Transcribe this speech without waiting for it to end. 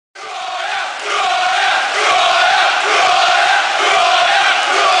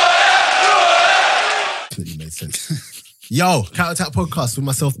Yo, Counter Attack Podcast with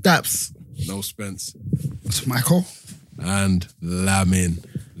myself, Daps. No Spence. It's Michael. And Lamin.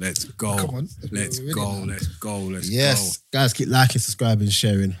 Let's go. Come on. Let's go. Yes, guys, keep liking, subscribing,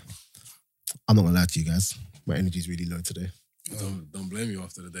 sharing. I'm not gonna lie to you guys. My energy's really low today. Don't blame you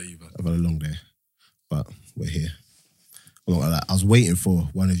after the day you've had. I've had a long day, but we're here. I'm not gonna lie. I was waiting for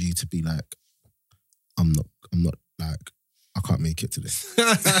one of you to be like, I'm not like, I can't make it to this.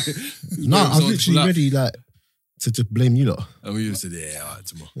 No, I was literally ready like to just blame you lot. And we just said, yeah, all right,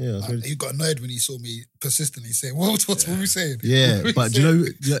 tomorrow. Yeah, I was ready. He got annoyed when he saw me persistently saying, what were we saying? Yeah, but do you know,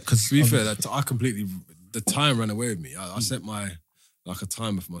 because To be fair, the time ran away with me. I set a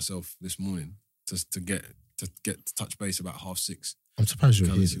timer for myself this morning to get to touch base about 6:30. I'm surprised you're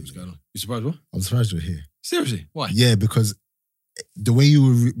Can't here. see what's going on. You surprised what? I'm surprised you're here. Seriously? Why? Yeah, because the way you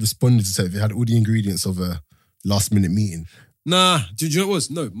were responding to something, it had all the ingredients of a last minute meeting. Nah, do you know what it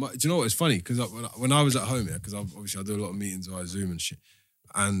was? No, do you know what? It's funny because when I was at home, because obviously I do a lot of meetings via Zoom and shit,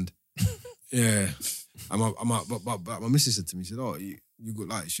 and yeah, I'm out, but my missus said to me, she said, "Oh, you got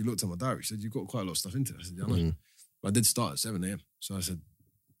like," she looked at my diary, she said, "You got quite a lot of stuff into it." I said, "Yeah, I know." But I did start at 7 a.m, so I said,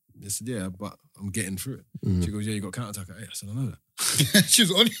 "Yeah, but I'm getting through it." She goes, "Yeah, you got Counter Attack at 8." I said, "I know that." She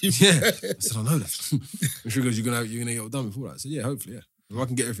was on you. Yeah, I said, "I know that." And she goes, "You're gonna get it all done before that." I said, "Yeah, hopefully, yeah. If I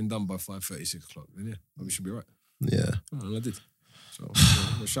can get everything done by 5:30, 6 o'clock, then yeah, we should be right." Yeah. And I did. So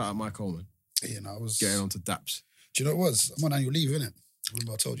shout out Mike Coleman. Yeah, no, I was Getting on to Daps. Do you know what it was? I'm on annual leave, innit?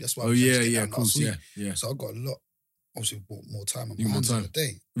 Remember I told you that's why. Oh yeah, of course, yeah. So I got a lot. Obviously, bought more time on You my got hands more on time. the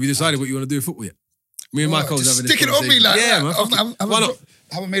day. Have you decided what you want to do with football yet? Me and Michael was having this stick it on me conversation. like yeah, that. man. fuck it. Why not?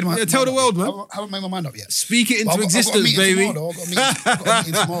 I haven't made my Yeah, tell the world, man. I haven't made my mind up yet. Speak it But into existence, I've got a baby. meeting tomorrow, I've got a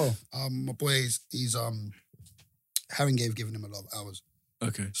meeting tomorrow. My boy, he's Haringey giving him a lot of hours.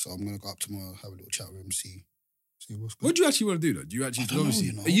 Okay. So I'm gonna go up tomorrow, have a little chat with him, see what's good. What do you actually want to do though? Do you actually I don't know, obviously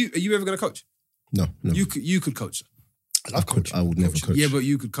you know. are you ever going to coach? No. You could coach. I love coaching. I would never coach. Yeah, but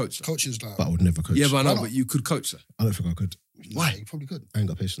you could coach. Sir. Coaching's like, But I would never coach. Yeah, but I know, Why not? but you could coach. Sir. I don't think I could. why? You probably could. I ain't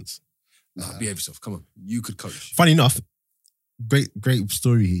got patience. Nah, behave yourself. Come on, you could coach. Funny enough, great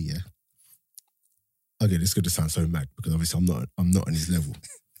story here, yeah. Okay, this is going to sound so mad because obviously I'm not on his level.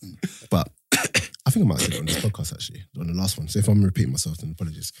 But I think I might have said it on this podcast actually, on the last one. So if I'm repeating myself, then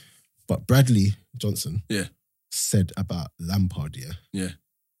apologies. But Bradley Johnson said about Lampard, Yeah.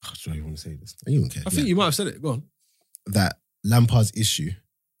 Oh, do you want to say this? You don't care. I think you might have said it. Go on. That Lampard's issue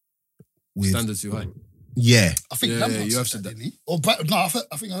with Standards too high. Yeah. I think Yeah, Lampard you have said said that, didn't he? Or no, I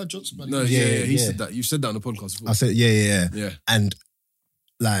think I heard Johnson. No, yeah. He said that. You said that on the podcast before. I said, yeah. Yeah. And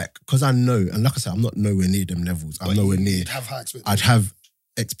like, because I know, and like I said, I'm not nowhere near them levels. I'm nowhere near. You'd have high expectations. I'd have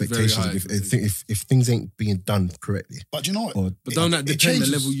expectations Very high if things ain't being done correctly. But you know what? Or, But don't that It depend the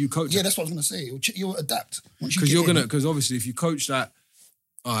changes. level you coach? Yeah, that's what I was going to say. You'll adapt. Because obviously if you coach that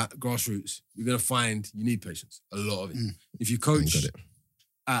grassroots, you're gonna find you need patience, a lot of it. If you coach got it.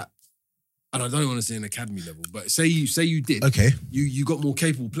 at, and I don't want to say an academy level, but say you did, Okay. you got more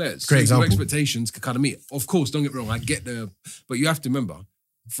capable players. Great so your example. expectations could kind of meet. Of course, don't get me wrong, I get but you have to remember,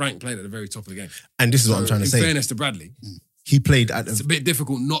 Frank played at the very top of the game. And this is what I'm trying to in say. fairness to Bradley, He played at it's a bit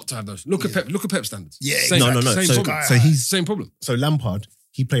difficult not to have those. Look at Pep standards. Yeah, Same, no. Same So, problem. so he's Same problem. so Lampard.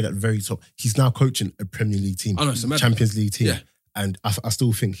 He played at the very top. He's now coaching a Premier League team, I know, it's a matter. Champions League team, Yeah. and I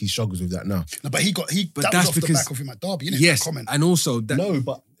still think he struggles with that now. No, but But that that's was off the because- back of him at Derby, innit? Yes, Comment. and also that. No,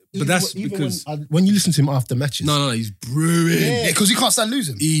 but that's even because- when you listen to him after matches, No, he's brewing. Yeah, because he can't stand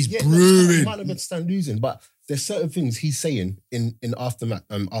losing. He's yeah, brewing. he might not understand losing, but there's certain things he's saying in after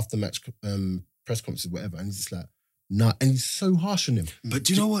match press conferences, whatever, and he's just like, nah, and he's so harsh on him. But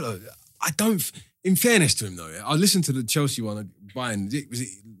do you know what? Though? I don't. In fairness to him, though, I listened to the Chelsea one buying. Was it?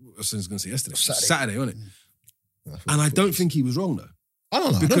 I was going to say yesterday. Saturday, wasn't it? And I don't think he was wrong though. I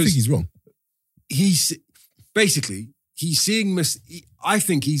don't know. I don't Because- think he's wrong. He's basically seeing. I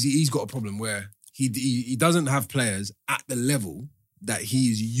think he's got a problem where he doesn't have players at the level that he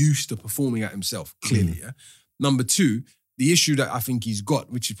is used to performing at himself. Clearly, yeah. Number two, the issue that I think he's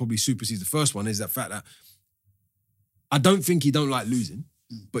got, which is probably supersedes the first one, is the fact that I don't think he don't like losing,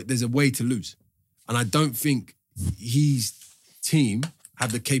 but there's a way to lose. And I don't think his team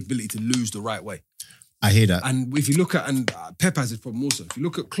have the capability to lose the right way. I hear that. And if you look at, Pep has this problem also. If you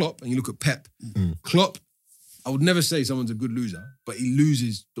look at Klopp and you look at Pep, Klopp, I would never say someone's a good loser, but he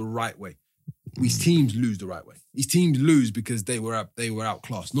loses the right way. His teams lose the right way. His teams lose because they were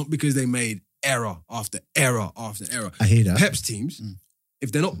outclassed, not because they made error after error after error. I hear that. Pep's teams,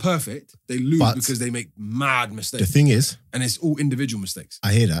 if they're not perfect, they lose But because they make mad mistakes. The thing is, and it's all individual mistakes.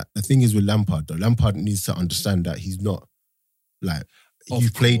 I hear that. The thing is with Lampard though, Lampard needs to understand that he's not like Of you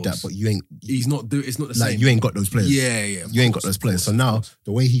played that, course. but you ain't He's not it's not the like same. you ain't got those players. Yeah. You ain't got those players. So now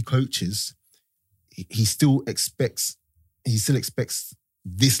the way he coaches, he still expects he still expects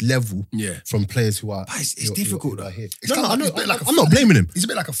this level Yeah. from players who are. But it's difficult, who are though. here. It's No, kinda I like- know, it's a bit like a I'm not fan. blaming him. He's a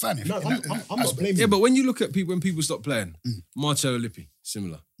bit like a fan. No, I'm not aspect. blaming Yeah, him. but when you look at people, when people stop playing, Marcello Lippi,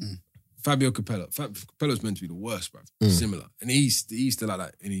 similar. Fabio Capello. Capello's meant to be the worst, bruv. Similar. And he's still like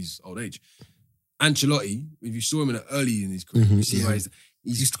that in his old age. Ancelotti, if you saw him early in his career, you see how he's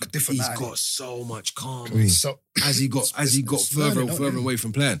different now, got so much calm So as he got it's further learning, and further yeah. away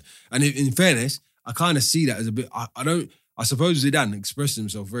from playing. And in fairness, I kind of see that as a bit. I suppose Zidane expresses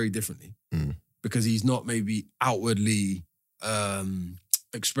himself very differently because he's not maybe outwardly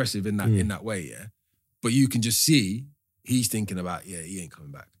expressive in that way. Yeah, but you can just see he's thinking about he ain't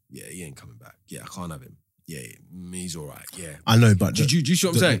coming back. Yeah, he ain't coming back. Yeah, I can't have him. Yeah, he's all right. Yeah, I know, but do you see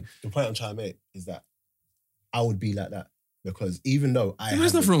what I'm saying? The point I'm trying to make is that I would be like that because even though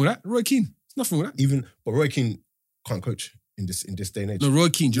There's nothing wrong with that. Roy Keane. There's nothing wrong with that. but Roy Keane can't coach in this day and age. No, Roy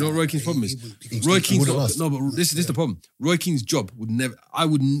Keane. Do you know what Roy Keane's problem is? Roy Keane's wouldn't not, last. no, but this is the problem. Roy Keane's job would never.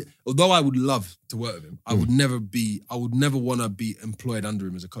 Although I would love to work with him, I would never want to be employed under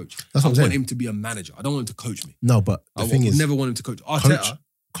him as a coach. That's what I I'm saying. want him to be a manager. I don't want him to coach me. No, but the thing is, never want him to coach. Arteta.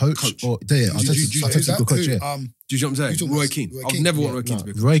 coach. Or Do you- Arteta's a coach. Yeah, Do you know what I'm saying? Who's talking Roy about? Keane. Roy I would Keane? never want Yeah, Roy Keane to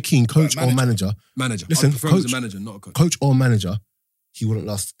be a coach. Roy Keane, coach Right, or manager. Manager. Listen, I prefer him as a coach- manager, not a coach. Coach or manager, he wouldn't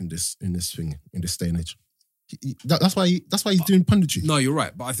last in this day and age. That's why he's doing punditry. No, you're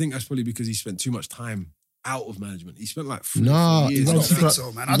right. But I think that's probably because he spent too much time out of management. He spent like 3 Nah, years. I don't rubs people think out-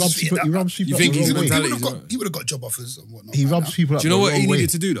 so, man. he I just rubs think people- that- he rubs people You out think the he's wrong a way. mentality? He would have got job offers and whatnot. He by rubs now. people out Do you know the what he wrong way. needed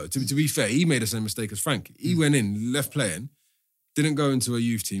to do though? To be fair, he made the same mistake as Frank. He went in, left playing, didn't go into a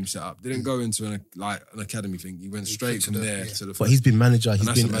youth team setup, didn't go into an academy thing. He went straight from there to the. But he's been manager, he's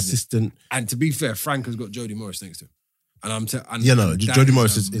that's been the madness. assistant. And to be fair, Frank has got Jody Morris next to him. And I'm Yeah, no, and Jody that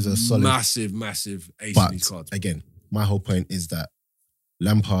Morris is a solid- massive ace in But his cards. again, my whole point is that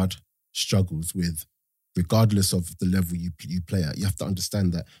Lampard struggles with, regardless of the level you play at, you have to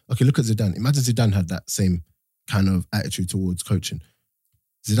understand that. Okay, look at Zidane. Imagine Zidane had that same kind of attitude towards coaching.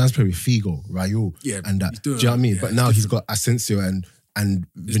 Zidane's playing with Figo, Raul, Yeah, and that. he's Do doing you know what I mean? yeah, but it's now he's different. got Asensio and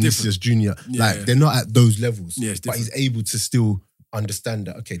Vinicius Junior. Yeah, Like yeah. they're not at those levels. Yeah, it's but he's able to still understand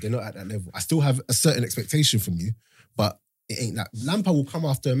that. Okay, they're not at that level. I still have a certain expectation from you, but it ain't that. Lampard will come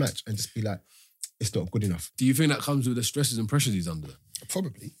after a match and just be like, "It's not good enough." Do you think that comes with the stresses and pressures he's under?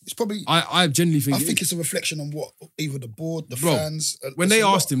 Probably. It's probably. I genuinely think. I it think is. it's a reflection on what either the board, the Bro, fans. When it's they a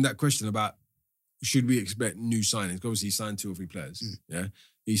lot. asked him that question about should we expect new signings, obviously he signed 2 or 3 players. Yeah,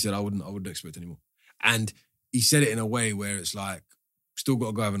 he said I wouldn't expect any more, and he said it in a way where it's like still got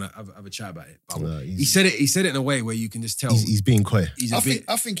to go have a chat about it. But he said it in a way where you can just tell He's being coy. he's I a bit. think.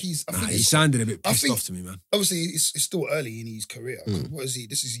 I think he's. I think he he's, sounded a bit I pissed think- off to me, man. obviously it's still early in his career. What is he?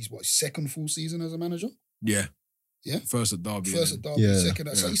 This is his second full season as a manager. Yeah, Yeah? First at Derby. First at and Derby, Yeah.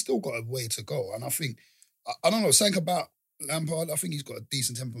 second. So Yeah. he's still got a way to go. And I think I don't know. Something about Lampard. I think he's got a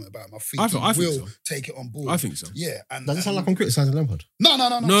decent temperament about him. I think I he think will so. take it on board. I think so. Yeah. And Does it sound like I'm criticizing Lampard? no. No.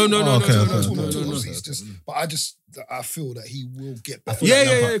 okay, Not okay, at all, okay, not at all. no. It's just, but I feel that he will get I better. feel Yeah, like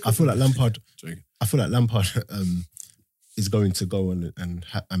yeah, Lampard, yeah, I feel like Lampard. Sorry. I feel like Lampard is going to go on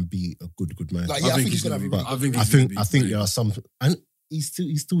and be a good manager. Like, yeah, I think he's gonna be. be really I good. think. I he's gonna think be I think really there are some, and he's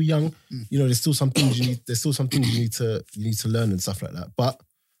still young. You know, there's still some things you need. There's still some things you need to learn and stuff like that. But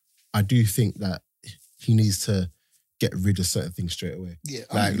I do think that he needs to get rid of certain things straight away. Yeah.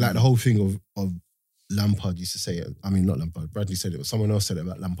 Like the whole thing of Lampard used to say it. I mean, not Lampard. Bradley said it, but someone else said it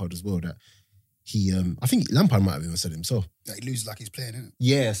about Lampard as well. That he, I think Lampard might have even said it himself. That he loses like he's playing, innit?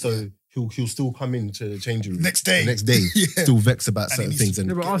 Yeah, so he'll still come into the changing room Next day. the next day, Yeah. still vex about And he certain needs things. to- And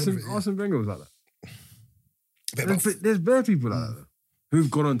Yeah, but Get rid of it, Arsene Wenger was like that. Bit about- There's bare people like that though, who've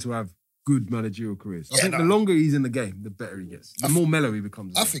gone on to have good managerial careers. I Yeah, think no. the longer he's in the game, the better he gets. The more mellow he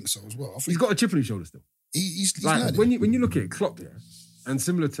becomes. I think so as well. I think he's got a chip on his shoulder still. he's Like learning. when you look at it, Klopp, yeah, and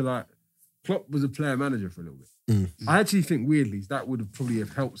similar to like Klopp was a player manager for a little bit. Mm. I actually think weirdly that would have probably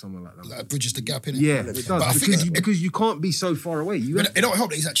have helped someone like that. Like bridges the gap in it. Yeah, it does But I because think because you can't be so far away. You But it don't help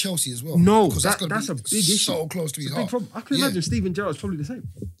that he's at Chelsea as well. No, because that's gonna a be big issue. So close to his It's a big heart. problem. I can Yeah. imagine Steven Gerrard's probably the same.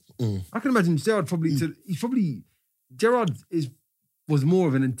 Mm. I can imagine Gerrard probably he's probably Gerrard was more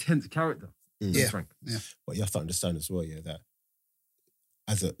of an intense character than Yeah. Frank. But you have to understand as well, yeah, that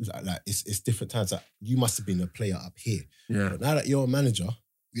as a like it's different times. That you must have been a player up here, Yeah. but now that you're a manager,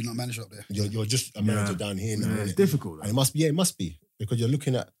 You're not manager up there. you're just a manager down here now. Yeah, it's innit? difficult. And it must be because you're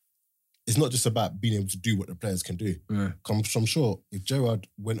looking at. It's not just about being able to do what the players can do. Yeah. I'm sure if Gerrard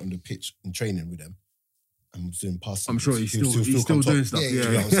went on the pitch in training with them and was doing passing, I'm sure he's still feel doing top. stuff. Yeah, Yeah, you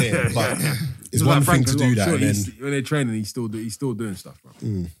know what I'm saying? But it's It's one like thing Frank to as do well. that, Sure, and then. when they're training, he's still doing stuff, bro.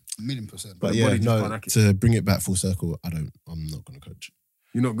 1,000,000%. But the yeah, body just no. can't hack it. To bring it back full circle, I'm not going to coach.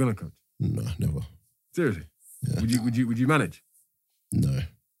 You're not gonna coach. No, never. Seriously. Yeah. Would you manage? No,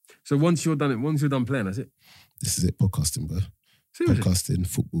 So once you're done playing, that's it. this is it. Podcasting, bro. Seriously? Podcasting,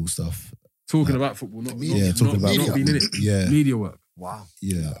 football stuff. Talking about football, not Media. Yeah, talking about not being in it. Yeah, Media work. Wow.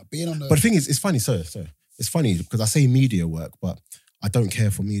 yeah. Being on the But the thing is, it's funny. Sorry. It's funny because I say media work, but I don't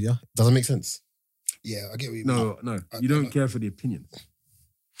care for media. Does that make sense? yeah, I get what you mean. No. You don't care for the opinions.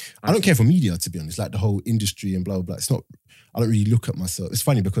 I don't care for media, to be honest. Like the whole industry and blah blah blah. It's not. I don't really look at myself. It's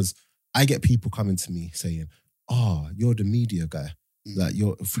funny because I get people coming to me saying, "Oh, you're the media guy. Like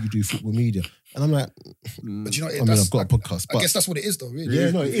you do football media," and I'm like, But you know, I mean, I've got a podcast, I but guess that's what it is, though. Really.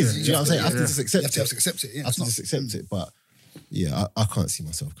 yeah, no, it is. Do you know what I'm saying? I have to Yeah. just You accept have to it. accept it. Yeah, I have to just accept it. But yeah, I can't see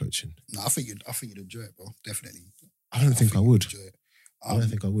myself coaching. No, I think you'd enjoy it, bro. Definitely. I don't think I would. Enjoy it. I don't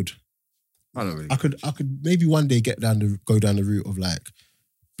think I would. I don't really. I could maybe one day go down the route of like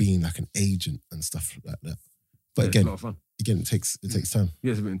being like an agent and stuff like that. But It's a again, lot of fun. it takes time.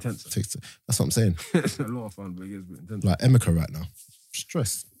 Yeah, it's a bit intense. That's what I'm saying. It's a lot of fun, but it gets a bit intense. Like Emeka right now,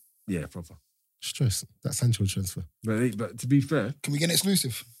 stress. Yeah, proper. That Sancho transfer. But to be fair, Can we get an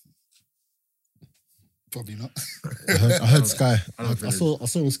exclusive? Probably not. I heard Sky. I don't I think saw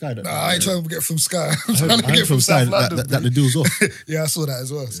on Sky that. Nah, I ain't trying to get from Sky. I'm I trying to heard get from Sky South London. that the deal's off. Yeah, I saw that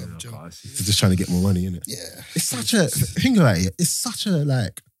as well. So I'm yeah, joking. I see. They're just trying to get more money in it. Yeah. It's such a think about it. It's such a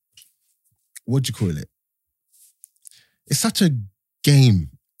like, what do you call it? It's such a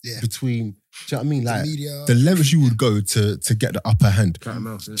game Yeah. between. Do you know what I mean? The Like media. the levels you would go to get the upper hand. Cat and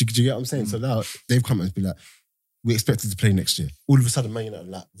mouse. Yeah. Do you get what I'm saying? So now they've come and be like, we expected to play next year. All of a sudden, Man United are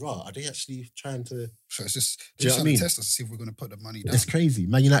like, rah, are they actually trying to? So it's just Do you know what I they're trying mean? to test us to see if we're going to put the money down. It's crazy.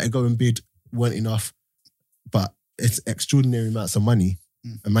 Man United go and bid weren't enough, but it's extraordinary amounts of money.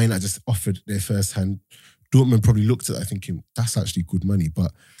 And Man United just offered their first hand. Dortmund probably looked at that thinking, that's actually good money.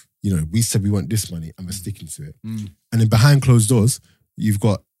 But, you know, we said we want this money and we're sticking to it. And then behind closed doors, you've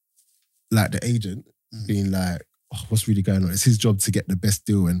got like the agent being like, oh, what's really going on? It's his job to get the best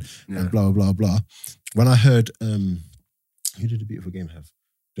deal and blah, blah, blah. When I heard, who did the beautiful game have?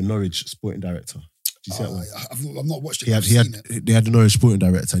 The Norwich sporting director. Do you see that one? I've not watched it. They I've seen it. had the Norwich sporting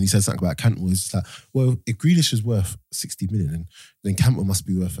director and he said something about Cantwell. It's like, well, if Grealish is worth 60 million, then Cantwell must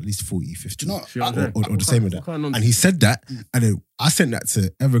be worth at least 40, 50. Do you know? See what I'm saying? Or the same with that. What kind of And he said that, and then I sent that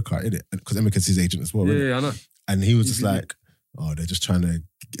to Emeka, innit? Because Emeka's his agent as well, innit? Yeah, I know. And he was just He's a like, oh, they're just trying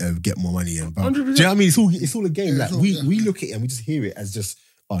to get more money. And blah. 100%. Do you know what I mean? It's all a game. Yeah, Like it's all- we yeah. look at it and we just hear it as just,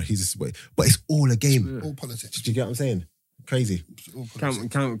 oh, he's just way. But it's all a game. All politics. Do you get what I'm saying? Crazy. All politics.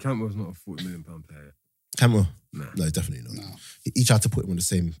 Campbell's not a £40 million player. Cantwell? Nah. No, definitely not. No. He tried to put him on the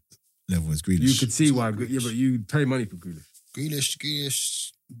same level as Grealish. You could see why, yeah, but you pay money for Grealish.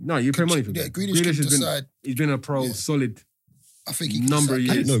 Grealish. No, you pay money for Yeah, Grealish. Grealish can has decide. he's been a pro Yeah. solid. I think he can Number of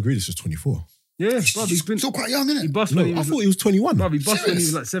decide. I years. didn't know Grealish was 24. Yeah, bruv, he's been. still quite young, isn't He it? bust No, when he I was. thought he was 21. Bruv, he bust when he was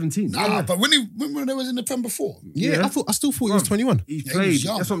Serious? like 17. Nah, Yeah. but when they was in the Prem before. Yeah, Yeah. I still thought he was Bruv. 21. He's Yeah, he played. was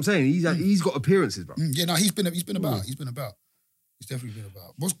young. That's what I'm saying. He's got appearances, bro. Yeah, no, he's been about. He's been about. He's definitely been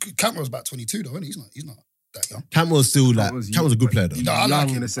about. Cameron's about 22 though, isn't he? He's not that young. Cantwell's still like, Cantwell's Cantwell's a good player though. He's No, I like young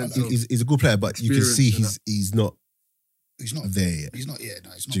him. in I a sense like of. He's a good player, but you can see Experience he's not He's not there yet. He's not. Yeah,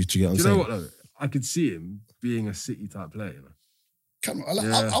 no, he's not. Do you get what I'm Do you saying? know what though? I could see him being a City type player. You know, Cameron,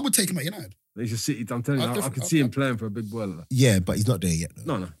 Yeah. I would take him at United. he's a City. I'm telling you, I could see him playing for a big boy like that. Yeah, but he's not there yet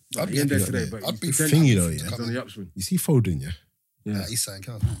though. No. I'd He be ain't there happy today, with but I'd be he's thingy though, he's yeah. on the upswing. You see Foden, yeah? Yeah. Nah, he's saying,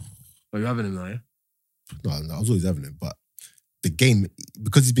 "Come Oh, you're having him now, yeah? No, I was always having him, but the game,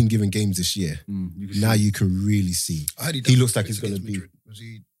 because he's been given games this year, You can now see. you can really see. I heard He looks like he's going gonna be-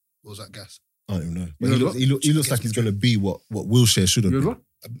 What was that gas? I don't even know. You But know he, what? he looks like he's going to be what Wilshere should have You been. heard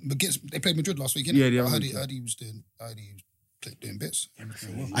what? They played Madrid last week, innit? Yeah, they I have. heard he was doing. Doing bits.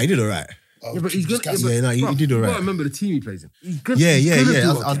 He did all right. Oh, Yeah, but he's just gonna. gas. Yeah, no, he bruv, did all you right. gotta remember the team he plays in. He's gonna, Yeah, he's yeah, gonna yeah. do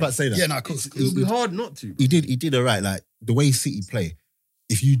I was okay. about to say that. Yeah, no, of course. It would be hard not to. He did all right. Like the way City play,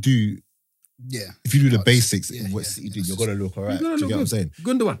 if you do Yeah. the Oh, basics yeah, of what yeah. City do, you're gonna look all right. He's Do gonna you look get what I'm saying?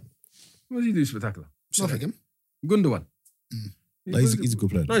 Gundogan. What does he do spectacular? Say that Nothing. again. Gundogan. No, he's a good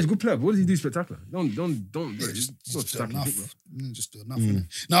player. No, he's a good player. But what does he do spectacular? Don't. Yeah, It's just not do spectacular. enough. Just do enough. innit?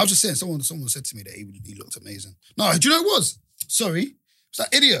 No, I was just saying. Someone said to me that he looked amazing. No, do you know what it was? Sorry, it's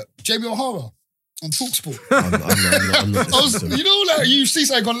that idiot Jamie O'Hara on Talksport. I'm not. I was, you know, like you see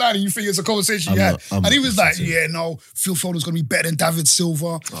something online and you think it's a conversation you I'm had, not- I'm and he not was like, listening. "Yeah, no, Phil Foden's gonna be better than David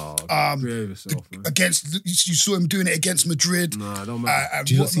Silva." Oh, Um, behave yourself, man. Against, you saw him doing it against Madrid. Nah, don't matter. And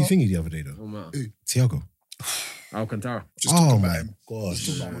Do you not see whatnot. thingy the other day though? Don't matter. Thiago. Alcantara. Just talking Oh about my him. god! Just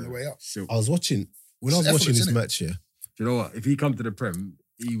talking about him on the way up. Silk. I was watching when I was It's watching effortless, this innit? match here. Do you know what? If he come to the Prem,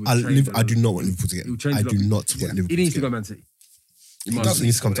 he would. I change the do level. not want Liverpool to get. He'll change I it do up. not want Yeah. Liverpool. He needs to get. go Man City. He does. He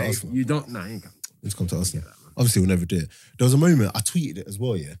needs to come to Arsenal. You don't. Nah, he ain't come. He needs to come to Arsenal. Obviously, we'll never do it. There was a moment I tweeted it as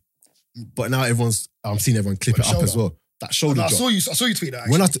well. Yeah, But now I'm seeing everyone clip With it the up as shoulder. well. That shoulder No, I drop. saw you tweet that.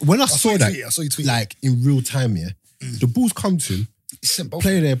 When I Actually. saw that, I saw you tweet. like in real time, yeah, the ball's come to him, He sent both.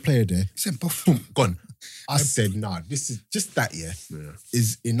 player there, He sent both. boom, gone. I said, nah, this is just that, Yeah.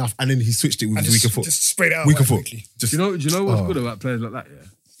 is enough. And then he switched it with And his weaker foot. just sprayed it out. Weaker right foot. quickly. Just, Do you know what's Oh. good about players like that? Yeah,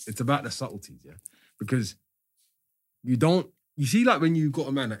 it's about the subtleties. Yeah, because you see, like when you got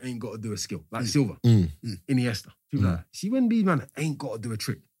a man that ain't got to do a skill, like Silva, Iniesta, people like that. See when these man ain't got to do a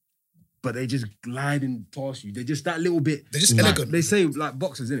trick, but they just gliding past you. They're just that little bit. They're just like, elegant. They say like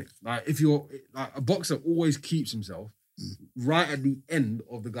boxers, innit? Like if you're like a boxer, always keeps himself right at the end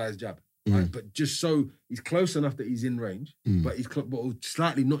of the guy's jab. Right? But just so he's close enough that he's in range, but he's but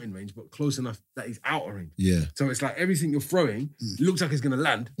slightly not in range, but close enough that he's out of range. yeah. So it's like everything you're throwing looks like it's gonna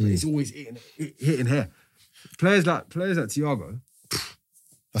land, but it's always hitting here. Players like Thiago,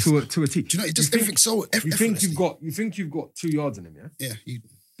 to a T. Do you know, it just everything so You think you've got 2 yards in him, yeah? Yeah,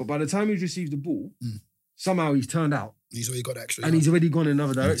 But by the time he's received the ball, somehow he's turned out he's already got extra. and he's already gone in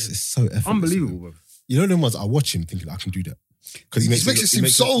another It's, direction. it's so effortless. Unbelievable, bro. You know them ones I watch him thinking I can do that. Because He makes it seem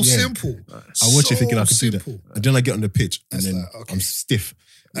so simple. I watch it thinking I can do that. simple. And then I get on the pitch and That's then like, okay. I'm stiff.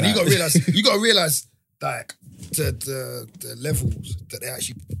 And you got to realize, like the levels that they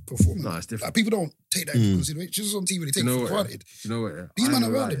actually perform. No, it's different. Like, people don't take that into consideration. Just on TV, they take it for granted. You know what? Yeah? These I ain't men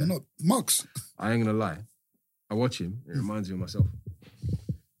gonna around lie, him are yeah. not mugs. I ain't gonna lie. I watch him. It reminds me of myself.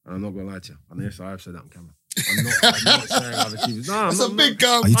 And I'm not gonna lie to you. And yes, I have said that on camera. I'm not saying other keepers. No, That's I'm a not- big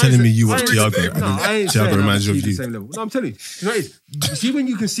gum. Are you telling me you watch I ain't Thiago saying- and no, I ain't then saying Thiago reminds you I'm of the you? same level. No, I'm telling you. You know what it is? You see when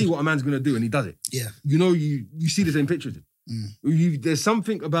you can see what a man's gonna do and he does it. Yeah. You know you see the same picture as him. There's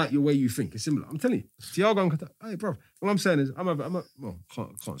something about your way you think. It's similar. I'm telling you. Thiago and Qatar. Hey, bro. What I'm saying is, I'm a well,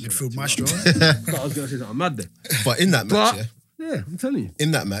 can't say Midfield that maestro. too much. I thought I was gonna say something mad there. But in that match, But yeah, I'm telling you.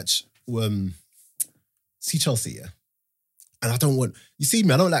 in that match, see Chelsea, yeah. And I don't want, you see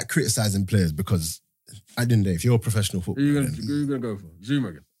me, I don't like criticizing players because at the end of the day, if you're a professional Who footballer, you gonna go for? Zuma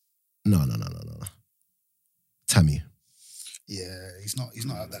again. no. Tammy. Yeah, he's not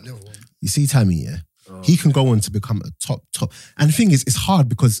at that level. You see Tammy, yeah? Oh. He can go on to become a top. And the thing is, it's hard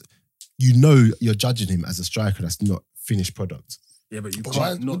because you know you're judging him as a striker that's not finished product. Yeah, but you But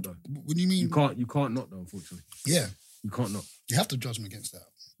can't why- not though. What do you mean? You can't not though, unfortunately. Yeah, You can't not. you have to judge him against that.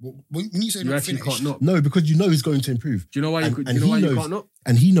 When you say You not actually finished, can't not. No, because you know he's going to improve. Do you know why And- you and he knows- can't not?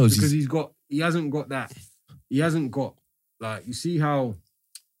 And he knows Because he's, he hasn't got that. He hasn't got like you see how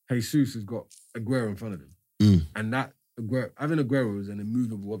Jesus has got Aguero in front of him, and that having Aguero is an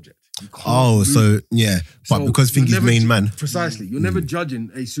immovable object. You can't move. so yeah. But So because you're Thingy's never main man. Precisely, you're never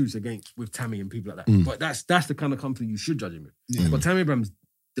judging Jesus against with Tammy and people like that. But that's the kind of company you should judge him with. But Tammy Abraham's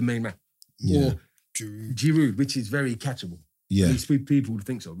the main man, Yeah. or Giroud, which is very catchable. Yeah. At least people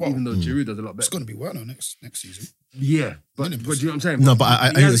think so, even though Giroud does a lot it's better. going to be Werner next season. Yeah, but do you know what I'm saying? No, but I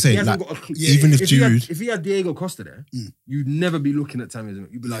hear what you're saying. hasn't Like, got a- even if he had- Giroud- if he had Diego Costa there, you'd never be looking at Tammy as a,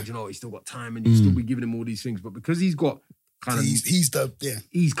 you'd be like, you know, he's still got time, and you'd still be giving him all these things. But because he's got kind of,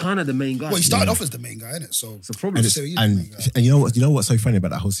 He's kind of the main guy. Well, he started off as the main guy, innit? So It's a problem. And, It's So he's and, the main guy. and you know what's so funny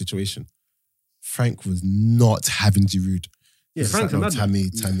about that whole situation? Frank was not having Giroud. Yeah, It's Frank's like, a no, madman.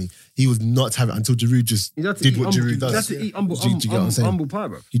 Tammy. He was not having until Giroud just He's had to did eat what humble, Giroud he's does. had to eat humble, Do you get what I'm saying? humble pie,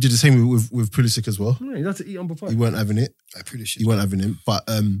 bro. He did the same with Pulisic as well. Yeah, he's had to eat humble pie. He weren't having it. I appreciate He weren't having him. But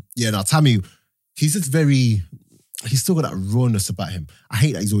now Tammy, he's just he's still got that rawness about him. I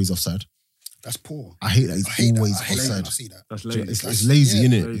hate that he's always offside. That's poor. I hate that I hate he's that. always I hate that. offside. I see that. That's Do you- lazy. It's lazy, yeah.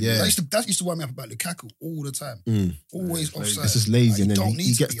 innit? Lazy. Yeah. That used to worry me up about Lukaku all the time. Always offside. It's just lazy, Like, and you then don't he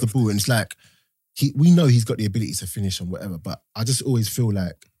need to gets be the ball, and it's like we know he's got the ability to finish and whatever. But I just always feel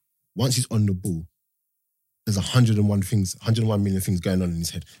like once he's on the ball, there's 101 million things going on in his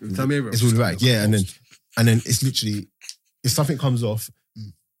head. With Tammy Abraham. It's all right, yeah, and then it's literally if something comes off,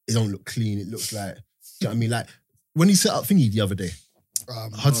 it don't look clean. It looks like, do you know what I mean? Like when he set up Thingy the other day,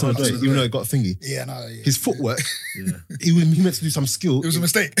 Hudson Odoi, even though he got Thingy, Yeah, no, yeah. his footwork, Yeah. he meant to do some skill. It was a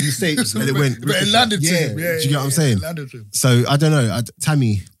mistake. Mistake, and it went. But it landed to Yeah, him. Yeah, do you get what I'm saying? It landed to him. So I don't know.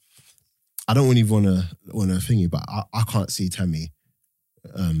 Tammy, I don't really want to thingy, but I can't see Tammy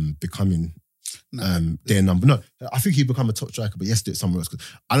becoming their number. No, I think he'd become a top striker, but he has to do it somewhere else. 'Cause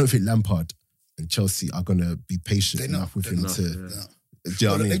I don't think Lampard and Chelsea are gonna be patient They're enough not. with They're him not. to. Yeah. Do you know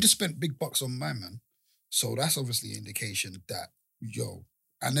Well, what I they mean? just spent big bucks on my man. So that's obviously an indication that,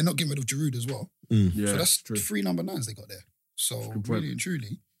 and they're not getting rid of Giroud as well. Yeah, So that's true. 3 number 9s they got there. So Good point. really and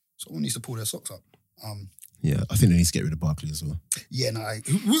truly, someone needs to pull their socks up. Yeah, I think they need to get rid of Barkley as well. Yeah, no.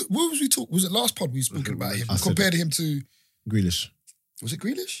 What was we talking? Was it last pod we were speaking about him? I said Compared him to, Grealish. was it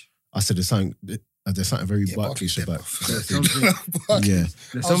Grealish? I said the something. There's something very Yeah, Barkley-ish Barkley's dead, about. bro. There's something, Yeah,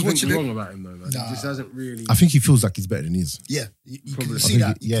 there's I was something watching it. wrong about him though, man. Nah. He just hasn't really. I think he feels like he's better than he is. Yeah, you Probably. can I see think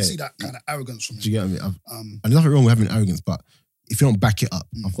that. it- You yeah. can see that kind of arrogance from Do you him. get what I mean? Um, And there's nothing wrong with having arrogance, but if you don't back it up,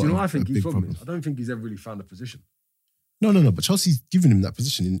 I've got Do you know what I a think his big problem problem. is? I don't think he's ever really found a position. No. But Chelsea's giving him that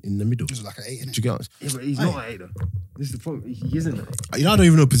position in the middle. it was like an 8, Do innit? you get what Yeah, but he's not an 8 though. This is the problem. He isn't an 8. You know, I don't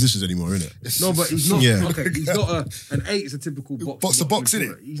even know positions anymore, innit? No, but he's not. Yeah. Okay, he's not an 8 is a typical box to box,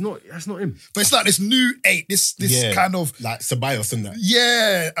 midfielder. innit? He's not. That's not him. But it's like this new 8, this Yeah. kind of Like Ceballos and that.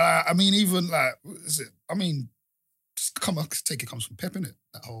 yeah. I mean, even like, what is it? I mean, just take it comes from Pep, innit?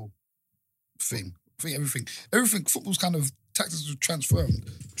 That whole thing. I think everything. Football's kind of tactics will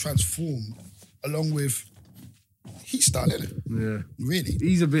transform along with his style, innit? Yeah. Really.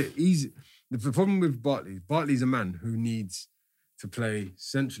 The problem with Bartley's a man who needs to play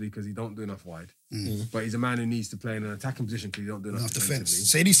centrally because he don't do enough wide. But he's a man who needs to play in an attacking position because he don't do enough Enough defense.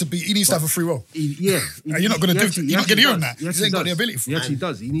 defensively. So he needs to have a free roll. Yeah. And you're not gonna He you're not gonna actually give him does. that. He He actually ain't got the does. ability for He it. actually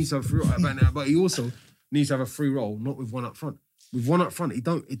does. He needs to have a free roll, but he also needs to have a free roll, not with one up front. With one up front,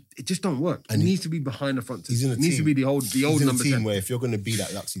 it just don't work. And he needs to be behind the front. He's in a He needs to team. be the old He's in a number team 10. where if you're going to be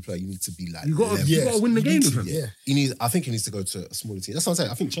that Luxy player, you need to be like. You got level. to win the You game need with to, him. yeah. I think he needs to go to a smaller team. That's what I'm saying.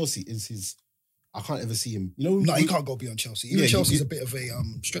 I think Chelsea is his. I can't ever see him. You know, No, he can't go beyond Chelsea. Even Yeah, Chelsea's you- a bit of a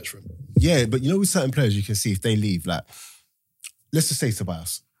stretch for him. Yeah, but you know, with certain players, you can see if they leave. Like, let's just say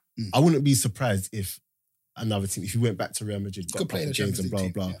Tobias. I wouldn't be surprised if another team, if he went back to Real Madrid, got Could a play in couple the games and blah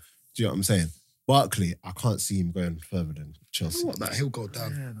Champions blah League blah. team, Do you know what I'm saying? Barkley, I can't see him going further than Chelsea. What Like, he'll go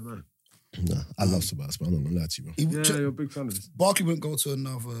down. Yeah, I don't know. No, I love Tobias, but I'm not gonna lie to you, bro. He, Yeah, you're a big fan of this. Barkley wouldn't go to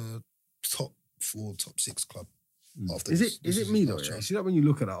another top 4, top 6 club. After Is this. it This me his though? last Yeah? chance. See that when you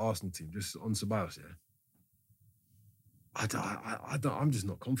look at that Arsenal team, just on Ceballos, yeah. I don't. I'm just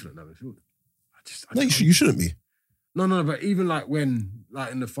not confident in that midfield. I No, just- you shouldn't be. No. But even like when,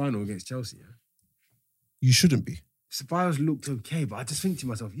 like in the final against Chelsea, yeah, You shouldn't be. Ceballos looked okay, but I just think to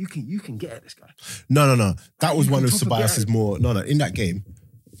myself, you can get at this guy. No. That was You one can of proper Ceballos' get- more. No. In that game,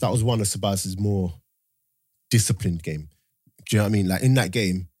 that was one of Ceballos' more disciplined game. Do you know what I mean? Like in that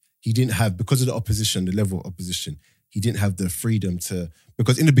game, he didn't have, because of the opposition, the level of opposition, he didn't have the freedom to,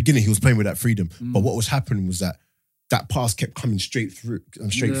 because in the beginning he was playing with that freedom, but what was happening was that pass kept coming straight through,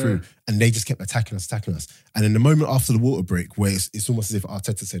 and they just kept attacking us. And in the moment after the water break, where it's almost as if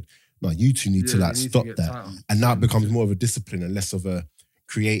Arteta said, no, you two need to Yeah, like you need to stop get that. tighter. And now it becomes more of a discipline and less of a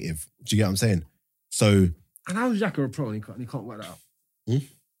creative. Do you get what I'm saying? So And how's Xhaka a pro and he can't work that out? Hmm?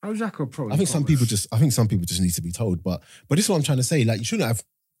 How's Xhaka a pro? and I he think can't some work people that just need to be told. But this is what I'm trying to say. Like, you shouldn't have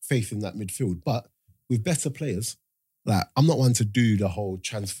faith in that midfield. But with better players, like, I'm not one to do the whole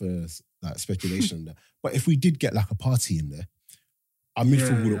transfers, like speculation. But if we did get like a party in there, our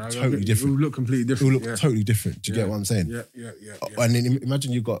midfield would look totally It different. would look completely It different. would look totally different. Do you get what I'm saying? Yeah. And then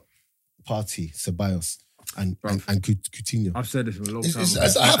imagine you've got Partey, Ceballos, and Coutinho. I've said this for a long time. Is ago.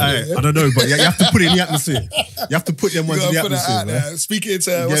 that happening? Yeah? I don't know, but you have to put it in the atmosphere. You have to put them You ones in the gotta put that atmosphere. out man. there. Speaking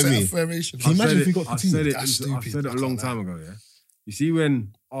to You what's get that me? affirmation? Can you imagine if we got I've Coutinho? said it. That's I've stupid. said it I a long can't time ago. Yeah. You see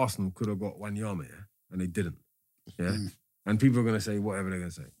when Arsenal could have got Wanyama, yeah, and they didn't. Yeah. And people are gonna say whatever they're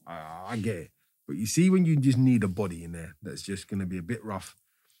gonna say. I get it. But you see when you just need a body in there that's just gonna be a bit rough,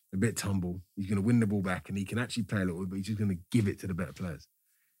 a bit tumble. He's gonna win the ball back, and he can actually play a little bit, but he's just gonna give it to the better players.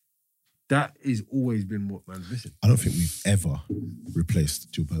 That has always been what man's missing. I don't think we've ever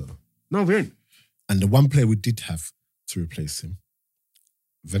replaced Gilberto. No, we ain't. And the one player we did have to replace him,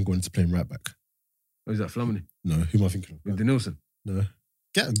 Wenger wanted to play him right back. Or is that Flamini? No, who am I thinking With of? Denilson? No.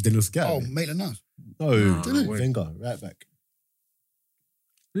 Get him, Dennis, get Oh, him. Maitland-Niles. No, No, wait. Wenger, right back.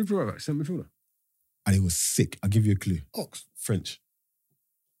 Who brought right back? Centre midfielder? And he was sick. I'll give you a clue. Ox. French.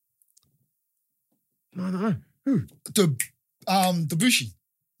 No, I don't know. Who? The Bushi.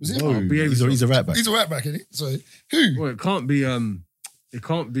 Was it? No, he's a right back. He's a right back, isn't he? So who? Well, it can't be. It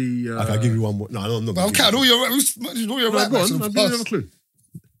can't be. Okay, I'll give you one more. No, I'm not. Well, gonna give count you- all your right Go backs. on, in I'll the give you another past. clue.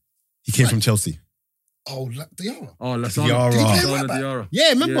 He came from Chelsea. Oh, Diarra. Oh, Lasana. Diarra. Did he play right back? Diarra. Yeah,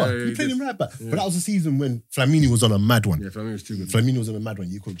 remember? Yeah, he he played did. him right back. Yeah. But that was the season when Flamini was on a mad one. Yeah, Flamini was too good. Flamini was on a mad one.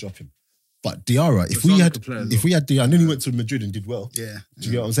 You couldn't drop him. But Diarra, if Lasana we had could play as Diarra, and then he went to Madrid and did well. Yeah. Do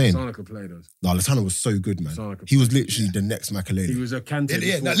you get what I'm saying? Lasana could play those. No, Lasana was so good, man. Lasana could He was play. literally the next He Makalele. was a Kante.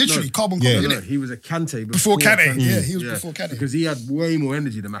 Yeah, before, literally, carbon Yeah. copy, No, innit? he was a Kante Before Kane. Yeah, he was Yeah. before Kane. Because he had way more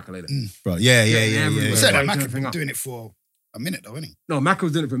energy than Makalele. Bro, yeah. everywhere. He said that Breaking Mac had everything been up. doing it for a minute, though, isn't he? No, Mac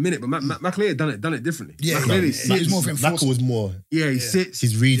was doing it for a minute, but Makalele had done it differently. Yeah, Makalele yeah. sits, He's more of Maka enforcement. was more, yeah, he sits,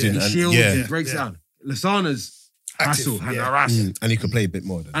 he's reading he and shields, yeah. he breaks it down. Lasana's Active, hassle and yeah. harass. And he could play a bit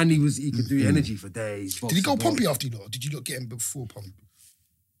more than. And he could do energy for days. Did he go box to box. Pompey after you lot? Or did you not get him before Pompey?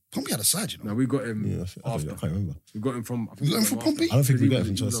 Pompey had a side, you know. No, we got him Yeah, I after. can't remember. We got him from. I think We got him from after. Pompey? I don't think we got him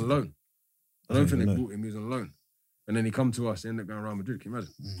He from was on Chelsea. loan. I don't I think don't they know. bought him. He was on loan, and then he come to us. They ended up going Real Madrid. Can you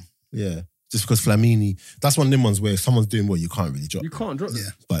imagine? Yeah. Just because Flamini, that's one of them ones where if someone's doing well, you can't really drop. You can't drop them.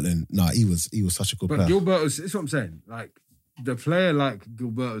 Yeah. But then, he was such a good But player. Gilberto, that's what I'm saying. Like the player like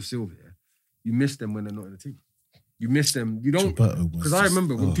Gilberto Silva, you miss them when they're not in the team. You miss them. You don't. Gilberto was Because I just-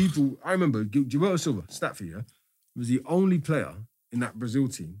 remember when oh. people. I remember Gilberto Silva, stat for you, was the only player in that Brazil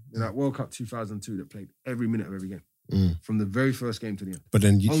team in that World Cup 2002 that played every minute of every game, from the very first game to the end. But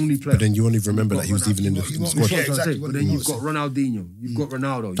then only player. you only remember that he was even in the You in the want- squad. Yeah, That's what I'm exactly. saying. But then you've got Ronaldinho, you've got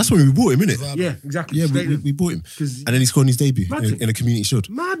Ronaldo. That's when we bought him, innit? Yeah, exactly. Yeah, Straight in. we bought him. 'Cause And then he scored on his debut Magic. in a community shield.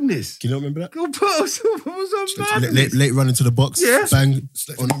 madness. Can you not remember that? Gilberto Silva was a madness. Late run into the box, Yeah. bang,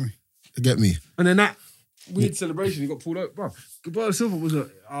 Selective memory. get me. And then that weird celebration, he got pulled out. Bro, Gilberto Silva was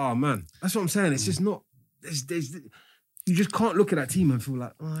man. That's what I'm saying. It's just not, there's you just can't look at that team and feel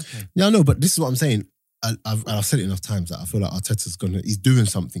like, oh, okay. Yeah, I know, but this is what I'm saying. I've said it enough times that I feel like Arteta's he's doing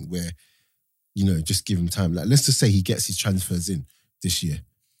something where, just give him time. Like, let's just say he gets his transfers in this year.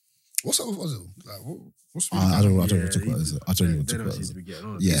 What's up with Ozil? Like, what's I don't know what to Yeah, talk about. I don't know what to They talk don't about. seem to be getting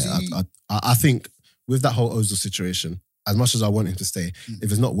on. Yeah, Is he- I think with that whole Ozil situation, as much as I want him to stay, if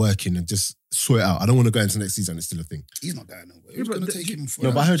it's not working, and just sort it out. I don't want to go into next season. It's still a thing. He's not going nowhere. Yeah, Who's but going to the- take him for?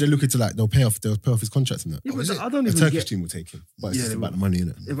 No, but I heard they're looking to they'll pay off his contract and that. Yeah, Oh, but is it? I don't The even Turkish get. team will take him, but it's Yeah, just they about will. the money,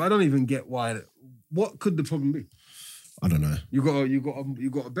 innit? If I don't even get why, what could the problem be? I don't know. You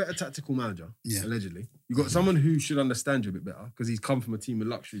got a better tactical manager, Yeah. allegedly. You got someone who should understand you a bit better because he's come from a team with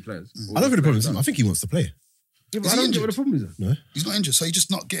luxury players. I don't think the problem is him. I think he wants to play. Yeah, but Is I he don't get what injured? the problem is. Then. No, He's not injured, so he's just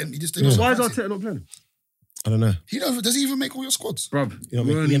not getting. He just Yeah. didn't. Why is fancy. Arteta not playing? I don't know. Does he even make all your squads? Bruv, You know,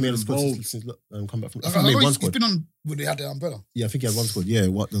 weren't he even made a squad involved. since come back from. I Like, think I he know made one he's squad. been on when they had the umbrella. Yeah, I think he had one squad. Yeah,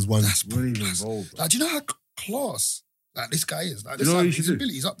 there's one. That's Weren't even class. involved. Bro. Like, do you know how class this guy is? Like, You know what you should his do?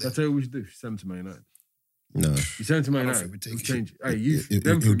 ability's up I'll there. tell you what we should do. Send him to Man United. No, You send him to Man I don't United. think we'd take We'll it. change. Hey,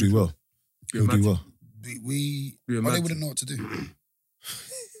 you. he'll do well. He'll do well. We Be a they mad wouldn't team. know what to do.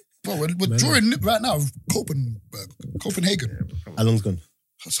 Bro, we're Man. drawing right now with Copenhagen. Yeah, bro, come How on. long's gone?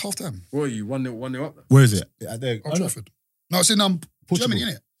 That's half time. What are you? 1-0 up? Where is it? There. Old Trafford. No, it's in Portugal. Germany,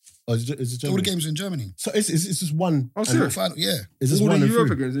 innit? Oh, is it All the Germany? games are in Germany. So it's just one. Oh, and- serious? Final, yeah. It's just All one the and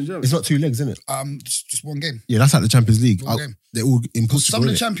Europa through. games in Germany. It's not 2 legs, isn't it? Just one game. Yeah, that's like the Champions League. One game. They're all in Because Portugal. some of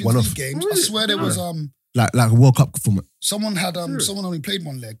the innit? Champions One League off. games, Oh, I is it? swear there was Like a World Cup format. someone had Serious? someone only played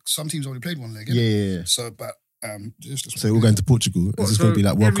one leg. Some teams only played one leg. Yeah, innit? yeah, yeah. So, but just So we're going to Portugal. What, It's just so going to be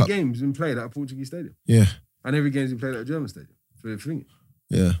like World every Cup. game's been played at a Portuguese stadium. Yeah, And every game's been played at a German stadium. So they're thinking.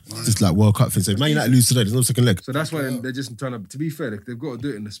 yeah. Just like World Cup thing. So if Man United lose today, there's no second leg. So that's why they're just trying to be fair, they've got to do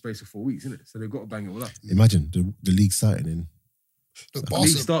it in the space of 4 weeks, isn't it? So they've got to bang it all up. Imagine the league starting in Look, The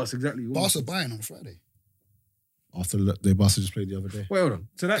league starts exactly. Barca buying on Friday. after the Barca just played the other day. Wait, hold on.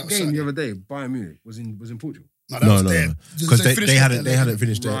 So that That was game Saturday. the other day, Bayern Munich, was in Portugal. That No, was no, their- no. Because they finished hadn't their leg.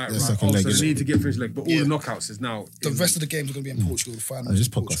 finished their second Oh, leg. so they innit? need to get finished leg, but all Yeah. the knockouts is now. The rest of the games are going to be in Portugal. The final. This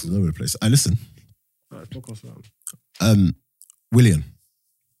podcast is all over the place. Listen, podcast round. Willian.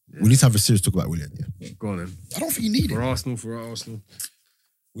 We need to have a serious talk about Willian. Yeah, Go on then. I don't think you need For him. Arsenal.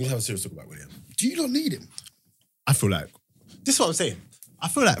 we need to have a serious talk about Willian. Do you not need him? I feel like this is what I'm saying. I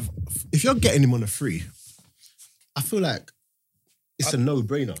feel like if you're getting him on a free, I feel like it's a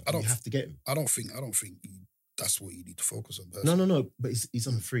no-brainer. I don't- You have to get him. I don't think that's what you need to focus on. Personally. No. But he's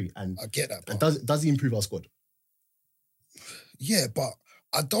on a free, and I get that. and But does he improve our squad? yeah, but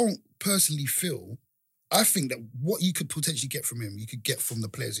I don't personally feel. I think that what you could potentially get from him, you could get from the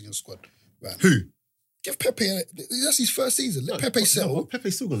players in your squad. Right? Who? Give Pepe. That's his first season. Let Pepe settle.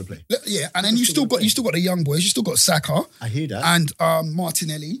 Pepe's still going to play. Yeah, and then you still got the young boys. You still got Saka I hear that. and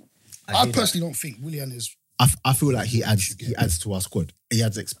Martinelli. I hear personally don't think Willian is. I feel like he adds to our squad. He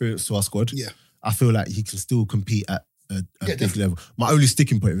adds experience to our squad. Yeah. I feel like he can still compete at a big definitely. level. My only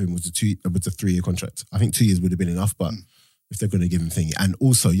sticking point with him was the 3-year contract. I think 2 years would have been enough, but if they're going to give him thingy, and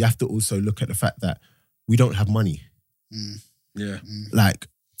also you have to also look at the fact that we don't have money. Yeah. Like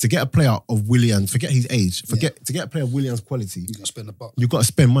to get a player of Willian's, forget his age, to get a player of Willian's quality, You're gonna spend a buck. you've got to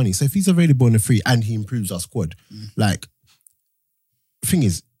spend money. So if he's available in the free and he improves our squad, like, thing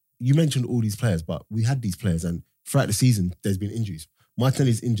is, you mentioned all these players, but we had these players, and throughout the season, there's been injuries.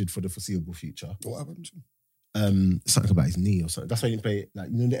 Martinelli's injured for the foreseeable future. What happened to him? Something about his knee or something. That's why he didn't play. Like,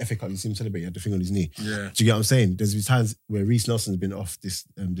 you know, in the FA Cup, you see him celebrate. He had the thing on his knee. Yeah. Do you get what I'm saying? There's been times where Reece Nelson's been off this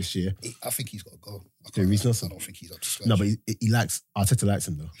year. I think he's got to go. Reece Nelson? I don't think he's up to scratch. No, but he likes Arteta likes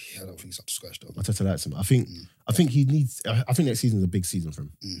him though. Yeah, I don't think he's up to scratch though. Arteta likes him. I think he needs. I think next season's a big season for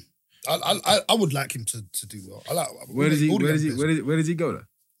him. I would like him to do well. I like. Where does he all the young players. where does he go then?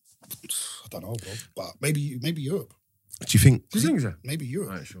 I don't know, bro. But maybe Europe. Do you think? Do you think so? Maybe Europe.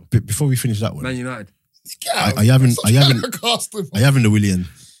 Alright, sure. Before we finish that one, Man United. Yeah, are you having cast him. the Willian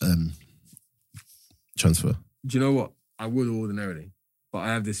transfer. Do you know what? I would ordinarily, but I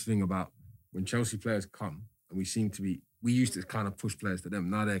have this thing about when Chelsea players come and we used to kind of push players to them.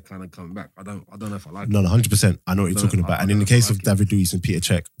 Now they're kind of coming back. I don't know if I like it. No, 100%. I know what you're No, talking I about. don't And in know the if I case of like it. David Luiz and Peter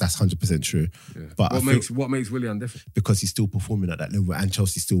Cech, that's 100% true. Yeah. But What makes Willian different? because he's still performing at that level and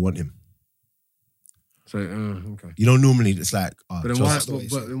Chelsea still want him. So okay. You know, normally it's like, But then Chelsea,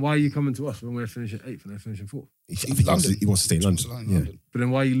 why are you coming to us when we're finishing 8th and they're finishing 4th? I think he wants to stay in London. But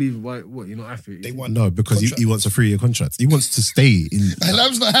then why are you leaving? Why? What? You're not happy? They want No, because he wants a 3-year contract. He wants to stay in. And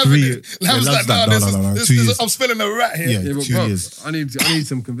Lamb's not having it. Lamb's like, no, 2 years. I'm spilling a rat here. Yeah. Yeah, but 2 bro, years. I need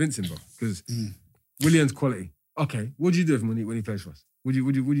some convincing, bro. Because Willian's quality. Okay, what do you do with him when he plays for us? Would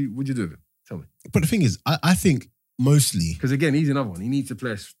you do with him? Tell me. But the thing is, I think mostly, Because again, he's another one. He needs to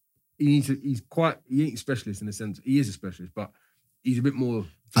play. He ain't a specialist in the sense. He is a specialist, but he's a bit more.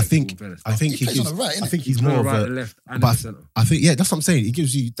 I think He plays on the right, innit? I think he's he's more of right, a. the left, and but the centre. I think, yeah, that's what I'm saying. It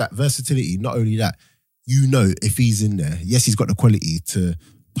gives you that versatility. Not only that, you know, if he's in there, yes, he's got the quality to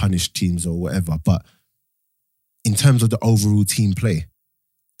punish teams or whatever, but in terms of the overall team play,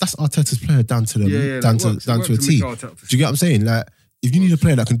 that's Arteta's player down to the down to a T. Do you get what I'm saying? Like, if you need a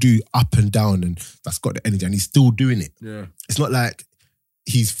player that can do up and down and that's got the energy and he's still doing it, Yeah, it's not like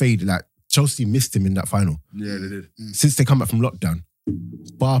he's faded. Like Chelsea missed him in that final. yeah, they did. Since they come back from lockdown,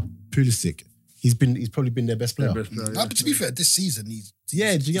 bar Pulisic, he's probably been their best player. Best player, But to be fair, this season he's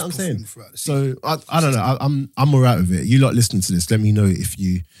Yeah, do you get what I'm saying? performed throughout the season. So I don't know. I'm alright with it. You lot listening to this, let me know if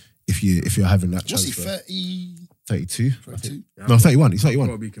you're having that What's he, transfer. 32? 32? Yeah, No, 31. He's I've got 31.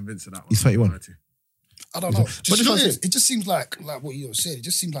 to be convinced of that one. He's 31. I don't know. But Just, you this know one what it is? said- It just seems like what you said. It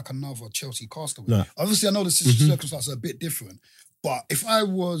just seems like another Chelsea castaway. No. Obviously, I know the Mhm. circumstances are a bit different, but if I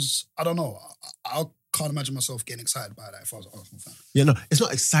was, I don't know, I can't imagine myself getting excited by that if I was an Arsenal fan. Yeah, no, it's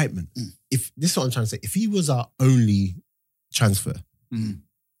not excitement. Mm. If this is what I'm trying to say, if he was our only transfer,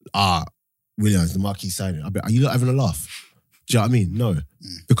 Williams, the marquee signing, I bet, are you not having a laugh? Do you know what I mean? No,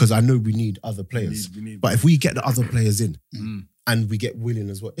 because I know we need other players. We need, But if we get the other players in Mm. and we get William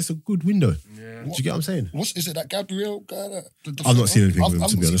as well, it's a good window. yeah. Do you get what I'm saying? Is it that Gabriel guy? I've not seen anything I've- with him, I've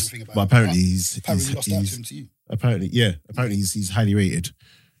to not be seen honest. anything about But him. apparently he's Apparently we lost out to him to you. apparently he's highly rated,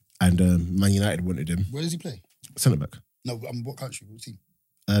 and Man United wanted him. Where does he play? Centre back. No, what country? What team?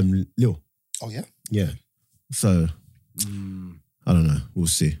 Lille. Oh, yeah? Yeah. So I don't know. We'll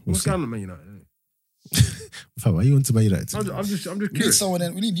see. We'll What's see. going on, Man United? innit? Fam, are you on to Man United? I'm just We need curious. someone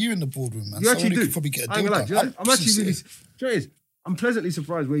in, we need you in the boardroom, man. You Someone actually who do. could probably get a I ain't deal gonna lie. done. I'm actually sincere. really. Do you know what it is? I'm pleasantly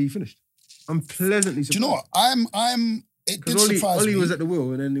surprised where he finished. I'm pleasantly surprised. Do you know what? It did Because surprise Oli me. was at the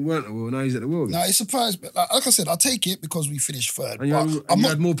wheel and then he weren't at the wheel. Now he's at the wheel. No, it surprised me. Like I said, I'll take it because we finished third. And you But had, I'm you not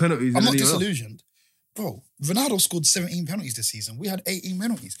had more penalties I'm than not anyone else. disillusioned. Bro, Ronaldo scored 17 penalties this season. We had 18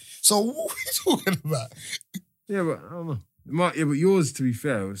 penalties. So what are we talking about? Yeah, but I don't know. But yours, to be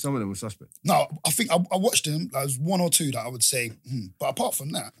fair, some of them were suspect. No, I think I watched them. There was one or two that I would say, but apart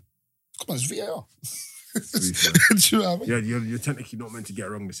from that, come on, it's VAR. To be fair. Do you know what I mean? Yeah, you're technically not meant to get a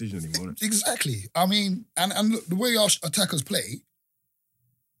wrong decision anymore. innit? Exactly. I mean, and look, the way our attackers play,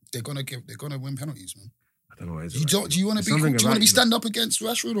 they're gonna win penalties, man. I don't know what it is. Do you want to be stand up against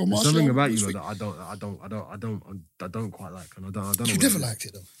Rashford or There's Martial? something about Who's you fit? that I don't quite like, and I don't know. You've what never it is. liked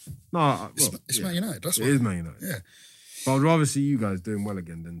it though. No, It's Man United. That's It why. is Man United. Yeah. But I'd rather see you guys doing well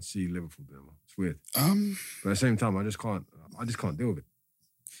again than see Liverpool doing well. It's weird. But at the same time, I just can't deal with it.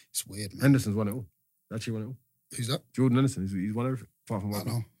 It's weird, man. Henderson's won it all. Actually won it all. Who's that? Jordan Henderson, he's won everything. Apart from I one.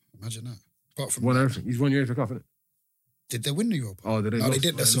 don't know. Imagine that. Apart from Won that, everything. He's won UEFA Cup, innit? did they win the Europa? Oh, did they? No, lost. they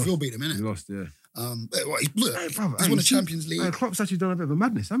did. That's They Seville lost. beat them, He innit? lost, yeah. Look, Hey, brother, he's won the Champions League. Klopp's actually done a bit of a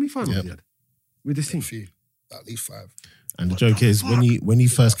madness. How many finals Yep. he had with this A team? few, at least 5. And the joke is, when he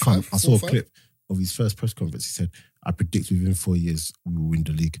first come, I saw a 4-5? clip of his first press conference. He said, "I predict within 4 years we will win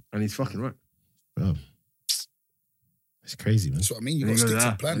the league." And he's fucking right. Bro, it's crazy, man. That's what I mean. You And got to he goes stick to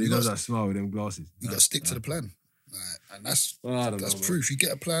the that. plan. And he You does got that smile with them glasses. to stick to the plan, and that's I don't that's know, man. proof. You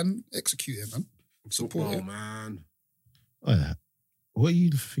get a plan, execute it, man. Support Football, it. man. Oh, yeah. What are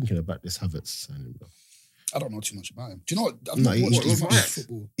you thinking about this Havertz signing, bro? I don't know too much about him. Do you know what? I've No, not he- watched what, much Ajax?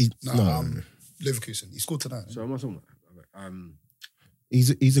 football. No, Leverkusen. He scored tonight. So am I talking about? he's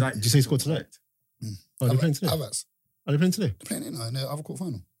a. Did Zayt- you say he scored tonight? Oh, they're playing today. Havertz. Are they playing today? They're playing it now in the other quarter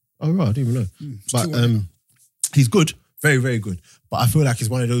final. Oh right, I didn't even know. It's But 2-1. he's good, very very good. But I feel like it's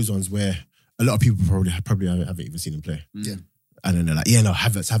one of those ones where a lot of people probably haven't even seen him play. Yeah. And then they're like, yeah, no,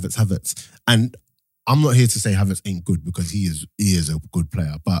 Havertz. And I'm not here to say Havertz ain't good because he is a good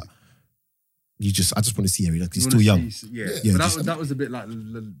player, but I just want to see how he looks. He's still young. Yeah, Yeah, but just- that was a bit like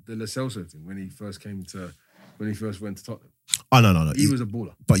the Lo Celso thing when he first went to Tottenham. Oh no. He was a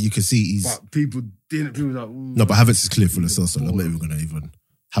baller. But you can see he's But people were like, ooh, no. But Havertz is clear for Lo Celso. I'm not baller. even gonna even.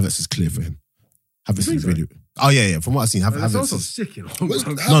 Havertz is clear for him. Havertz think is so? really. Oh yeah. From what I've seen, That's Havertz also is sick, you know. What's-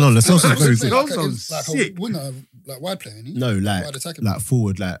 bro. how- No, Lo Celso's how- very how- sick. like Lo Celso's like sick. a winger, like wide player, isn't he? no Wide like attacking.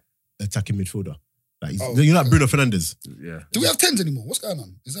 forward, like attacking midfielder. Like Oh, you know, like okay. Bruno Fernandes. Yeah. Do we have 10s anymore? What's going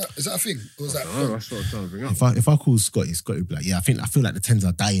on? Is that a thing? Or is that? Oh, that's what I'm trying to bring up. If I call Scotty would be like, yeah, I feel like the 10s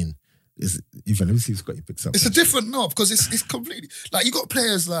are dying. Let me see if Scotty picks up. It's a different because it's completely like you got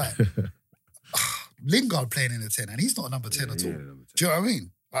players like Lingard playing in the 10, and he's not a number 10 at all. number 10. Do you know what I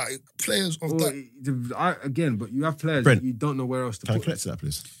mean? Like players of Well, that. again, but you have players Brent, that you don't know where else to Can I put. collect to that,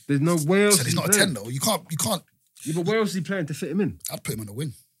 please? There's no where else. So he's is not he a 10 playing. though. You can't. Yeah, but where else is he playing to fit him in? I'd put him on the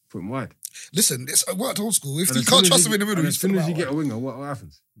wing. Put him wide. Listen, it's worked old school. If And you as can't soon trust as him in the middle, and he's as soon put him as you out get a wide. winger, what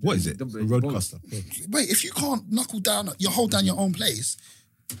happens? What is it? A Double- roadcaster. Wait, if you can't knuckle down, you hold down your own place.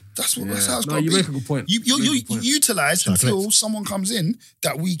 That's what. That's how it's No, got to you be. make a good point. You You make a good point. utilize Shall I until collect? someone comes in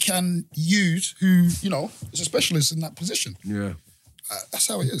that we can use, who is a specialist in that position. Yeah. That's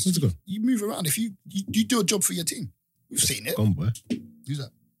how it is. Where's it gone? You move around. If you do a job for your team, we've seen it. Gone, boy. Use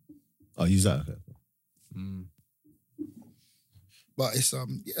that. Oh, use that. Okay. But it's like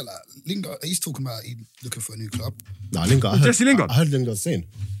Lingard. He's talking about he looking for a new club. Nah, Lingard. Jesse Lingard? I heard Lingard saying.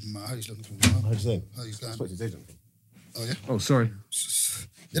 I heard he's looking for a new I club. heard him saying. How he's going? Spoke to his agent. Oh yeah. Oh, sorry.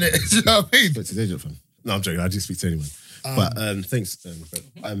 You know what I mean? Spoke to his agent, fam. No, I'm joking. I didn't speak to anyone. But thanks. Brent.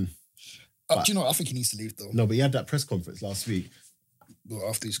 Do you know what? I think he needs to leave though. No, but he had that press conference last week. Well,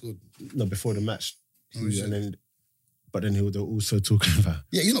 after he scored. No, before the match. Oh, is it? But then he was also talking about.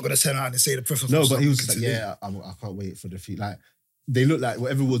 Yeah, he's not going to turn around and say the preference. No, was but he was something just like, to do. yeah, I can't wait for the feet. Like they look like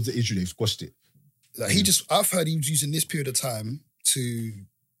whatever was the issue, they've squashed it. Like I've heard he was using this period of time to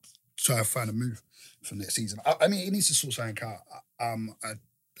try and find a move for next season. I mean, he needs to sort something out. I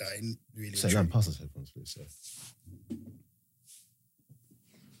really. So man, pass us headphones, please. So.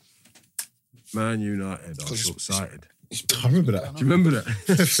 Man United are 'Cause it's- short-sighted. I remember that. Do you remember that?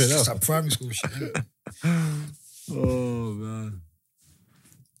 It's like primary school shit. Yeah, Oh, man.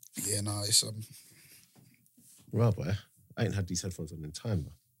 yeah no, it's Right, boy. I ain't had these headphones on in time.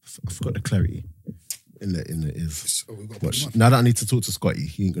 I forgot the clarity in the ears. we've got to put Watch. him on. Now that I need to talk to Scotty,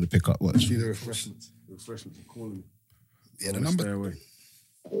 he ain't gonna pick up. Watch. See the refreshments. The refreshments are calling me. Yeah, the I wanna number. Stay away.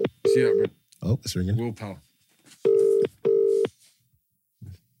 See that, Brent? Oh, it's ringing. Willpower.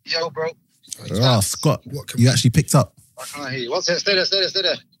 Yo, bro. Oh, Scott, What can you we- actually picked up. I can't hear you. What's it? Stay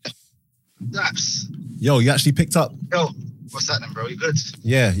there. Daps. Yo, you actually picked up. Yo, what's that then, bro? You good?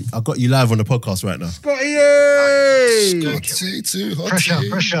 Yeah, I got you live on the podcast right now. Scotty! Yay! Hotty, too hot.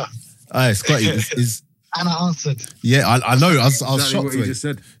 Pressure. Aye, Scotty is And I answered. yeah. I know. I was Exactly shocked. what you mate. just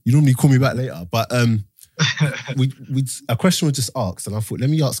said. You normally call me back later, but we a question was just asked, and I thought let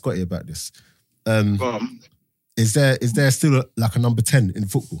me ask Scotty about this. Go on. Is there still like a number 10 in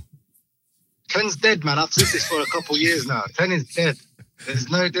football? 10's dead, man. I've said this for a couple of years now. 10 is dead.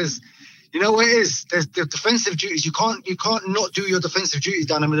 You know what it is? There's the defensive duties. You can't not do your defensive duties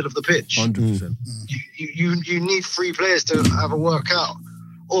down the middle of the pitch. 100%. You need 3 players to have a workout.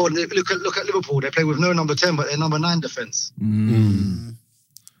 Or look at Liverpool. They play with no number 10, but they're number 9 defense.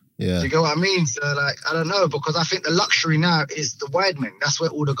 Yeah. Do you get what I mean? So, I don't know, because I think the luxury now is the wide men. That's where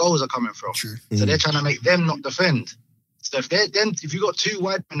all the goals are coming from. True. So they're trying to make them not defend. So if you got 2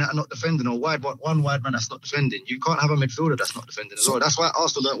 wide men that are not defending, or one wide man that's not defending, you can't have a midfielder that's not defending as well. That's why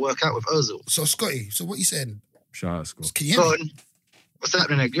Arsenal don't work out with Ozil. So Scotty, so what you saying? Shout out, Scott. Can you hear Go me? on. What's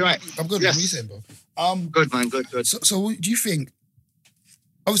happening, Nick? You right? I'm good. Yes. What you saying, bro? Good, man. Good. So do you think?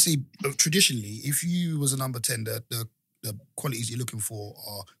 Obviously, traditionally, if you was a number 10, the qualities you're looking for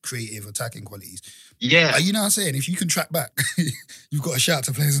are creative, attacking qualities. Yeah. You know what I'm saying? If you can track back, you've got a shout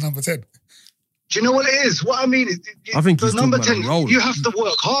to play as a number 10. Do you know what it is? What I mean is, I think the he's number talking 10, about a role. you have to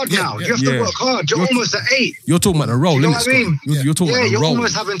work hard Yeah, now. yeah. You have to Yeah. work hard. You're You're- almost at 8. You're talking about the role, You know innit, what I mean? Scott? You're talking Yeah, about the you're role.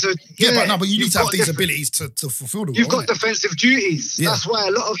 almost having to. Yeah, but you need you've to have got these def- abilities to fulfill the role. You've got innit? defensive duties. Yeah. That's why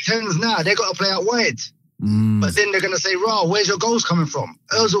a lot of 10s now, they got to play out wide. But then they're going to say, "Raw, where's your goals coming from?"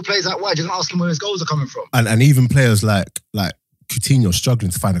 Ozil plays out wide. You're going to ask him where his goals are coming from. And even players like Coutinho struggling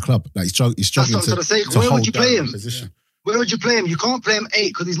to find a club. Like he's struggling That's what I'm to trying to say. to Where would hold you play down him? a position. Where would you play him? You can't play him 8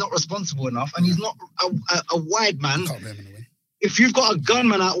 because he's not responsible enough, and he's not a wide man. Can't play him in the wing. If you've got a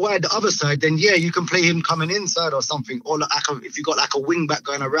gunman out wide the other side, then yeah, you can play him coming inside or something. Or if you've got like a wing back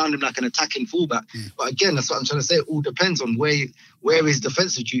going around him like an attacking fullback. But again, that's what I'm trying to say. It all depends on where his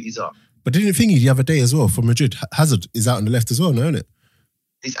defensive duties are. But didn't think the other day as well for Madrid, Hazard is out on the left as well, no, isn't it?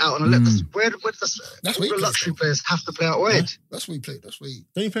 He's out on the left. That's That's all where he the plays luxury from. players have to play out wide. That's where he played. That's where he.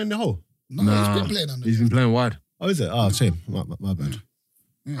 Don't you play in the hole? No, Nah, he's been playing on He's been playing wide. Oh, is it? Oh, shame. My bad.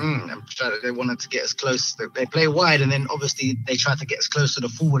 They wanted to get as close. They play wide, and then obviously they try to get as close to the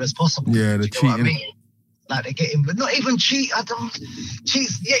forward as possible. Yeah, they're Do you know what I cheating. mean? Like they're getting, but not even cheat.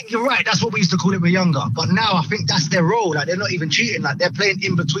 Cheats. Yeah, you're right. That's what we used to call it when we were younger. But now I think that's their role. Like they're not even cheating. Like they're playing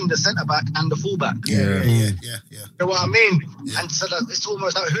in between the centre back and the full back. Yeah. You know what I mean? Yeah. And so it's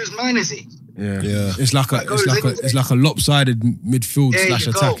almost like, whose man is he? Yeah. It's like a lopsided midfield slash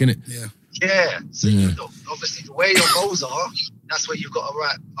attack, innit? Yeah. So obviously the way your goals are, that's where you've got to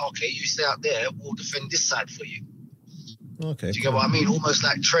write. Okay, you stay out there. We'll defend this side for you. Okay. Do you get what I mean? Almost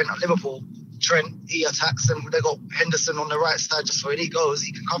like Trent at Liverpool. Trent, he attacks them. They got Henderson on the right side, just where he goes,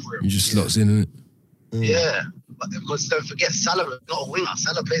 he can cover him. He just slots in, innit? Yeah. But because don't forget, Salah is not a winger.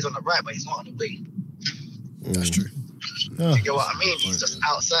 Salah plays on the right, but he's not on the wing. That's true. Yeah. You get what I mean? He's just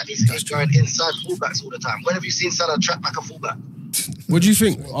outside. He's going inside fullbacks all the time. When have you seen Salah track back a fullback? What do you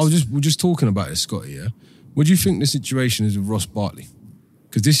think? We're just talking about it, Scotty, yeah? What do you think the situation is with Ross Barkley?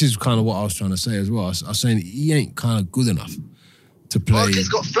 Because this is kind of what I was trying to say as well. I was saying he ain't kind of good enough to play. Barkley's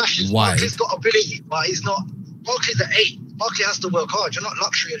got flashes. Wide. Barkley's got ability, but he's not. Barkley's an 8. Barkley has to work hard. You're not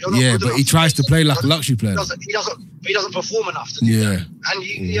luxury. You're not good but enough he tries to play like a luxury player. He doesn't perform enough to do that. And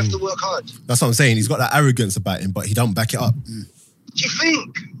you have to work hard. That's what I'm saying. He's got that arrogance about him, but he don't back it up. Do you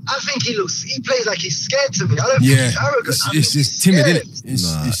think? I think he plays like he's scared to me. I don't think he's arrogant. It's timid,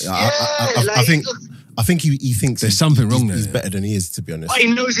 isn't it? I think he thinks there's something wrong there. He's better than he is, to be honest. But he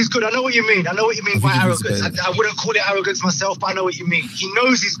knows he's good. I know what you mean. I know what you mean by arrogance. I wouldn't call it arrogance myself, but I know what you mean. He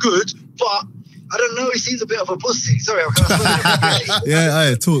knows he's good, but I don't know. He seems a bit of a pussy. Sorry, I'm kind of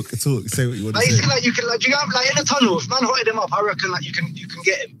Yeah, talk. Say what you want to say. He seems like you can, like, you have, like in the tunnel. If man hotted him up, I reckon like you can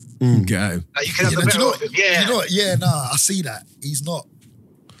get him. Get at him. Like, you can have the better of him. Yeah. You know what? Yeah, nah, I see that. He's not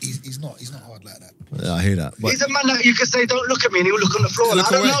hard like that. Yeah, I hear that. But he's a man that you can say, "Don't look at me," and he'll look on the floor. Like,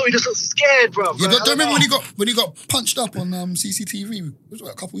 I don't know. He just looks scared, bro. Yeah, but don't remember when he got punched up on CCTV? Was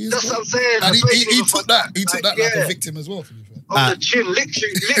a couple years ago? That's what I'm saying. And he took that. He took that like a victim as well. To be fair. On the chin,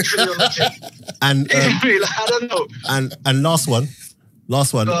 literally on the chin. And like, I don't know. And last one.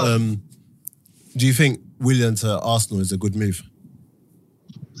 Do you think Willian to Arsenal is a good move?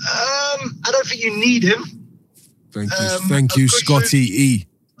 I don't think you need him. Thank you, Scotty E.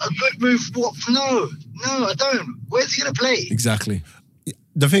 A good move? What? No, I don't. Where's he going to play? Exactly.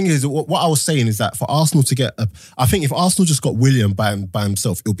 The thing is, what I was saying is that for Arsenal to get, I think if Arsenal just got Willian by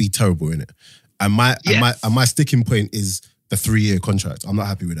himself, it'll be terrible, innit? And my sticking point is the 3-year contract. I'm not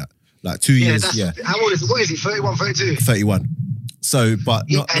happy with that. Like 2 years, How old is he? What is he? 31, 32? 31. So, but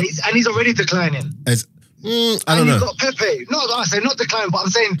and he's already declining. I don't know. You've got Pepe. Not declining, but I'm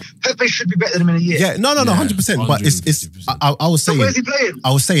saying Pepe should be better than him in a year. Yeah, no, 100%. But it's. I was saying. So where's he playing?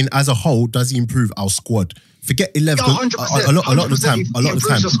 I was saying, as a whole, does he improve our squad? Forget 11. 100%. A lot of the time.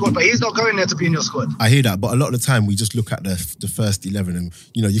 Your squad, but he's not going there to be in your squad. I hear that, but a lot of the time we just look at the first 11, and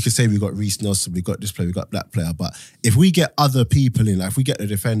you can say we got Reece Nelson, we got this player, we got that player, but if we get other people in, like if we get a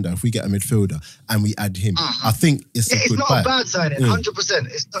defender, if we get a midfielder, and we add him, I think it's a good buy. It's not a bad signing,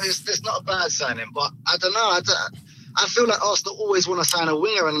 100%. It's not a bad signing, but I don't know. I feel like Arsenal always want to sign a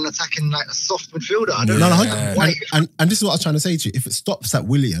winger and an attacking like a soft midfielder. I don't know. And this is what I was trying to say to you. If it stops at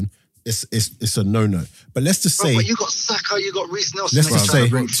Willian, it's a no-no. But let's just say... But you got Saka, you got Reece Nelson. Let's just say...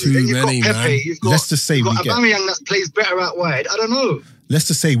 You've got Pepe, let's just say we get... Aubameyang that plays better out wide. I don't know. Let's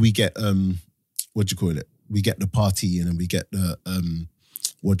just say we get... what do you call it? We get the party and then we get the...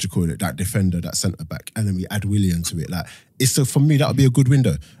 what do you call it? That defender, that centre-back. And then we add Willian to it. Like, for me, that would be a good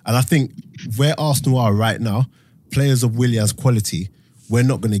window. And I think where Arsenal are right now, players of Willian's quality, we're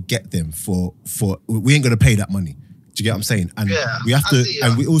not going to get them for... We ain't going to pay that money. Do you get what I'm saying? And we have to,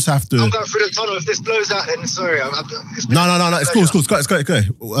 and we also have to. I'm going through the tunnel. If this blows out, then sorry. No. It's cool. Scotty, go.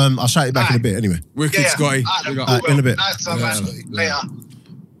 I'll shout it back in a bit anyway. Wicked, Scotty. In a bit. Nice time, later.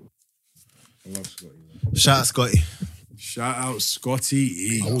 I love Scotty. Shout out Scotty. Shout out Scotty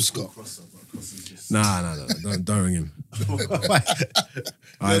E. Old Scott. Nah. Don't ring him.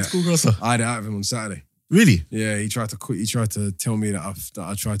 I had it out of him on Saturday. Really? Yeah, he tried to quit. He tried to tell me that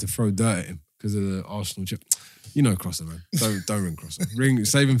I tried to throw dirt at him because of the Arsenal chip. You know Crosser, man. Don't ring Crosser.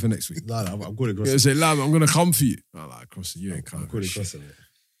 Save him for next week. No, I'm good at Crosser. He said, Lam, I'm going to come for you. I'm like, Crosser, you ain't coming. I'm good at Crosser.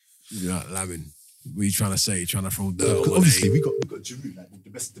 You're like, Lamin, what are you trying to say? You're trying to throw dirt on obviously, we got Giroud, like the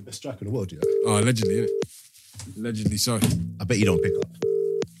best striker in the world, Oh, allegedly, innit? Allegedly so. I bet you don't pick up.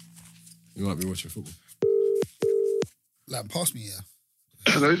 You might be watching football. Lam, pass me,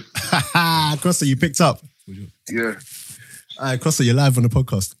 Hello? Crosser, you picked up. Yeah. Crosser, you're live on the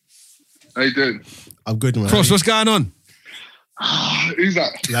podcast. How you doing? I'm good, man. Cross, what's going on? Who's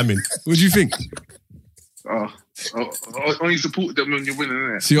that? Lamin. What do you think? I only support them when you're winning,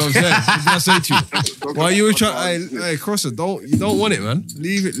 innit? See what I'm saying? What did I say to you? Why you were trying? Hey, Crosser, you don't want it, man.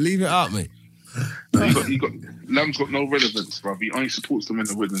 Leave it out, mate. No, You got Lamb's got no relevance, bruv. He only supports them when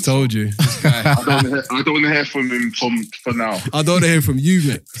they're winning. Told you. This guy. I don't want to hear from him for now. I don't want to hear from you,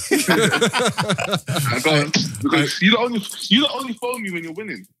 mate. Because you don't only phone me when you're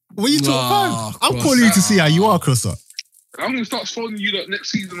winning. What are you talking Nah, about? I'm Cross. calling you to see how you are, Crosser. I'm gonna start phoning you that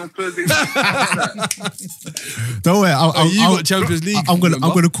next season on Thursday. Don't worry. You got Champions League. I'm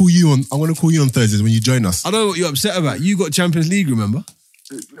gonna call you on. I'm gonna call you on Thursdays when you join us. I don't know what you're upset about. You got Champions League, remember?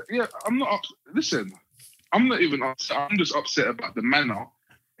 Yeah, I'm not. Listen, I'm not even upset. I'm just upset about the manner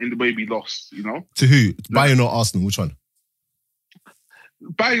in the way we lost. You know, To who? Bayern or Arsenal? Which one?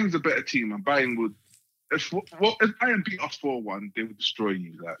 Bayern's a better team, and Bayern would. If Bayern beat us 4-1, they would destroy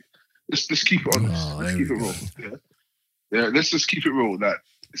you. Like, let's keep it honest. Oh, Let's there keep we it go. real. Yeah, let's just keep it real. That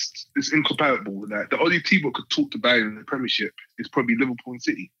it's incomparable. That the only team that could talk to Bayern in the Premiership is probably Liverpool and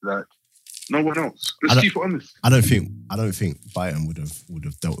City. Like, no one else. Let's keep it honest. I don't think Bayern would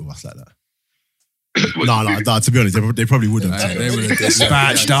have dealt with us like that. No. To be honest, they probably wouldn't. They would have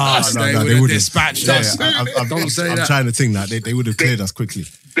dispatched us. No, They they would have wouldn't. dispatched Yeah, us. I'm say I'm that. trying to think that they would have cleared us quickly.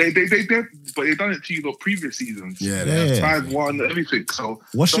 They did, but they done it to you the previous seasons. Yeah, Yeah. 5-1, everything. So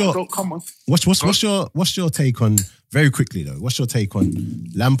What's your don't come on. what's your take on, very quickly though? What's your take on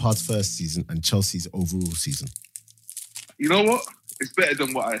Lampard's first season and Chelsea's overall season? You know what? It's better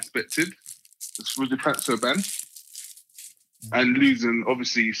than what I expected. It's with the transfer ban and losing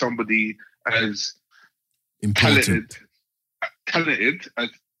obviously somebody as Important. talented as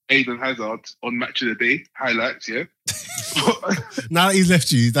Aiden Hazard on Match of the Day highlights. Yeah. Now that he's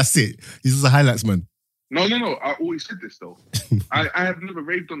left you, that's it. He's just a highlights man. No. I always said this though. I have never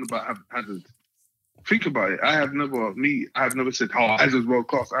raved on about Hazard. Think about it. I have never said, "Oh, Hazard's world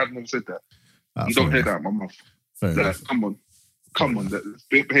class." I have never said that. You don't hear that in my mouth. Fair enough. Come on.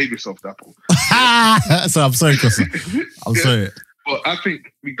 Behave yourself, Dapple. So I'm sorry, Crosser. I'm Yeah. sorry. But I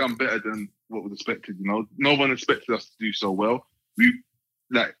think we've done better than what was expected. You know, no one expected us to do so well. We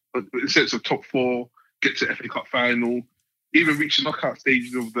in the sense of top 4, get to FA Cup final, even reach the knockout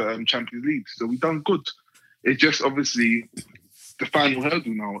stages of the Champions League. So we've done good. It's just obviously the final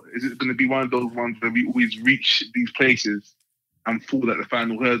hurdle now. Is it going to be one of those ones where we always reach these places and fall at the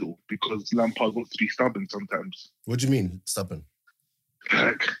final hurdle because Lampard wants to be stubborn sometimes? What do you mean, stubborn?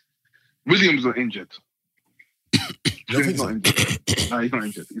 Like, Williams not injured. You don't think He's so? not injured. No, he's not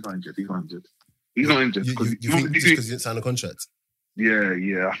injured. He's not injured. He's not injured. You think just because he didn't sign a contract?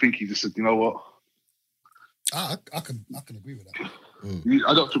 Yeah. I think he just said, you know what? I can agree with that.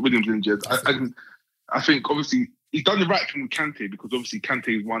 I don't think Williams injured. I think obviously he's done the right thing with Kante because obviously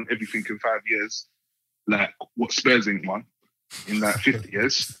Kante's won everything in 5 years, like what Spurs ain't won in like 50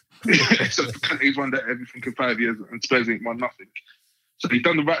 years. So Kante's won that everything in 5 years and Spurs ain't won nothing. So he's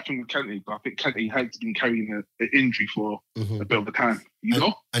done the right thing with Kante, but I think Kante has been carrying an injury for a bit of a time, you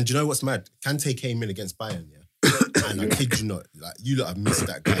know? And do you know what's mad? Kante came in against Bayern, yeah? And I kid you not, like, you lot have missed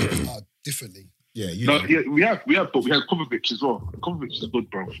that guy. Differently. Yeah, We have, but we had Kovacic as well. Kovacic is good,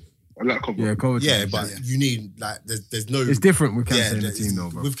 bro. I like Kovacic. Yeah, Kovacic. Yeah, but you need, like, there's no... It's different with Kante Yeah, in the it's- team,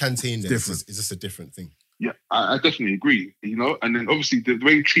 though, bro. with Kante in there, it's different. just a different thing. Yeah, I definitely agree. You know, and then obviously the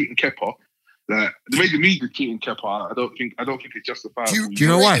way you're treating Kepa, like the way the media treating Kepa, I don't think it's justifiable. Do Do you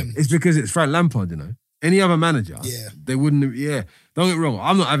know rate why? him? It's because it's Frank Lampard, you know. Any other manager, Yeah. they wouldn't have, don't get me wrong,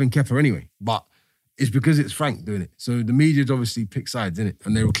 I'm not having Kepa anyway, but it's because it's Frank doing it. So the media's obviously picked sides, innit?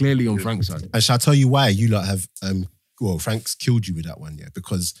 And they were clearly on Frank's side. And shall I tell you why you lot have, Frank's killed you with that one, yeah?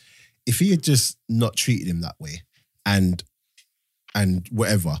 Because if he had just not treated him that way and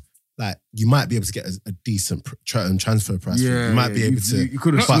whatever, like, you might be able to get a decent transfer price. for it. You might be able to. You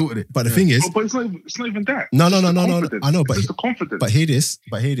could have but, sorted it. But the thing is, But it's not even that. No. It's just the confidence. I know, but it's just the confidence. But hear this.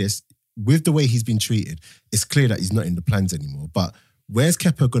 With the way he's been treated, it's clear that he's not in the plans anymore. But where's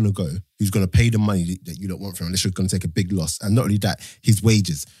Kepa going to go? Who's going to pay the money that you don't want from him? Unless you're going to take a big loss. And not only that, his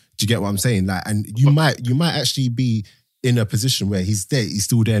wages. Do you get what I'm saying? Like, and you might actually be in a position where he's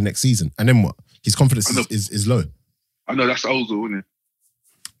still there next season. And then what? His confidence is low. I know that's Ozil, isn't it?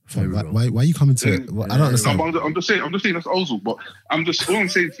 Why are you coming to it? Well, I don't understand. I'm just saying that's Ozil. But all I'm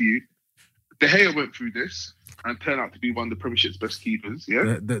saying to you, De Gea went through this and turned out to be one of the Premiership's best keepers.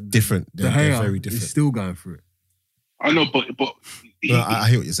 Yeah, Different. They're very is different. still going through it. I know, but I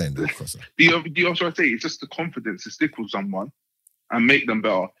hear what you're saying, though, Crosser. do you know what I say? It's just the confidence to stick with someone and make them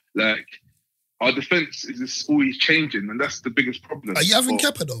better. Like, our defense is just always changing, and that's the biggest problem. Are you having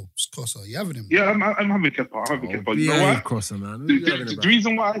But- Kepa though, Costa? Are you having him? Yeah, I'm having Kepa. I'm having Kepa. You know Yeah, why? Crosser, man. The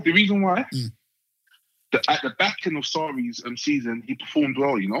reason why, at the back end of Sarri's season, he performed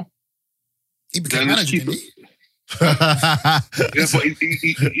well, you know? He became Then manager, let's didn't keep he? Yeah,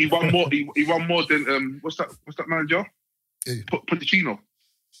 but he won more. He won more than what's that manager? Who? Pochettino.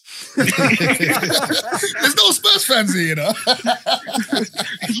 There's no Spurs fans here, you know.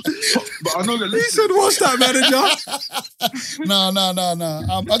 But I know that. He said, "What's that, manager?" No.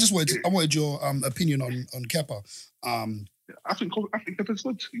 I just wanted your opinion on Kepa. I think Kepa's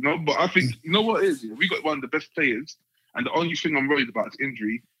good, you know. But I think you know what it is. We got one of the best players, and the only thing I'm worried about is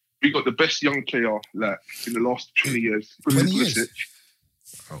injury. We got the best young player like in the last 20 years. 20 years?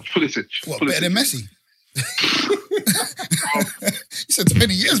 Pulisic. What, better than Messi? You said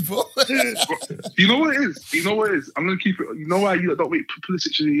 20 years, bro. You know what it is? I'm going to keep it. You know why you don't make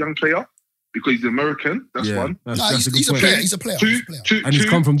Pulisic a young player? Because he's American. That's one. That's He's a player. He's a player. And he's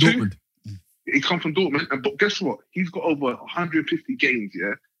come from Dortmund. He come from Dortmund. But guess what? He's got over 150 games,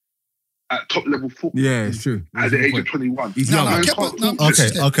 at top level football. Yeah, it's true. At the age of 21. He's young. Okay.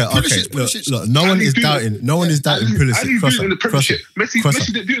 Look, no one is doubting Pulisic. And he's doing it in the Premiership. Messi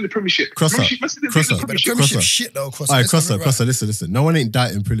didn't do it in the Premiership. Messi didn't do it in the But the Premiership. Premiership shit, though, Crosser. All right, Crosser, listen. No one ain't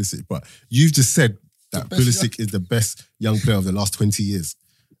doubting Pulisic, but you've just said that The best Pulisic is the best young player of the last 20 years.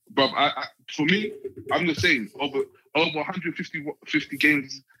 But for me, I'm just saying, over 150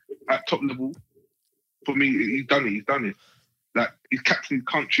 games at top level, for me, he's done it. Like, he's captain his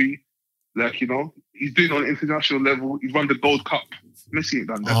country. Like, you know, he's doing it on an international level. He's won the Gold Cup. Messi ain't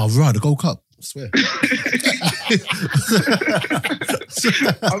done that. Oh, right, the Gold Cup. I swear.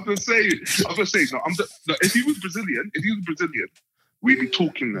 I'm just saying. If he was Brazilian, we'd be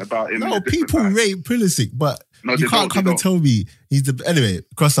talking about him. No, people rate Pulisic, but you can't come and tell me he's the... Anyway,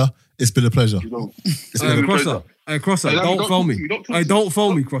 Crosser, it's been a pleasure. Hey, Crosser, don't phone me. Hey, don't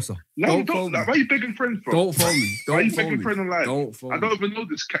phone me, Crosser. Don't phone me. Why are you begging friends, bro? Don't phone me. Why are you begging friends online? Don't phone me. I don't even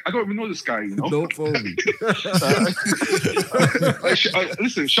know this guy, you know? Don't phone me.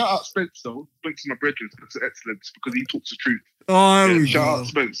 Listen, shout out Spence, though. Spence is my brethren. It's excellence because he talks the truth. Oh, there we Shout go. out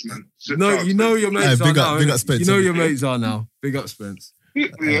Spence, man. No, you know your mates are now. Big up Spence. You know your mates are now. Big up Spence. Yeah,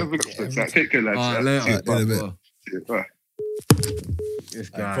 big up Spence. Take care, lads. All right, later. in a bit. Bye. This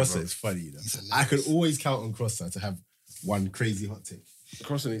guy, Crosser bro. is funny, you know. I could always count on Crosser to have one crazy hot take.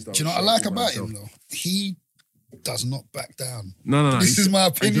 Crosser needs to Do you know what I like about him, though? He does not back down. No. This is my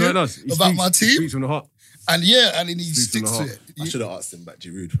opinion about my team. He speaks from the heart. And then he Speaks sticks from to the it. I should have asked him about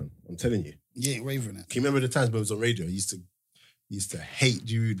Giroud, fam. I'm telling you. Yeah, wavering it. Can you remember the times when he was on radio? He used to hate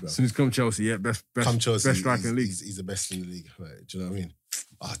Giroud, bro. As soon as come Chelsea, yeah, best Chelsea, striker in the league. He's the best in the league. Right, do you know what I mean?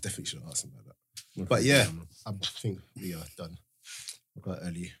 I definitely should have asked him about that. But yeah, I think we are done. We've got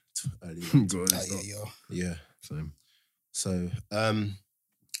early. Good. Yeah. Same. So,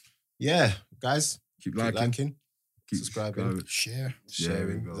 yeah, guys, Keep keep liking. Keep subscribing, Share.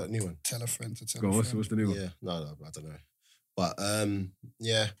 sharing. go. Is that a new one? Tell a friend to tell Go, a what's friend. the new one? Yeah, no, I don't know. But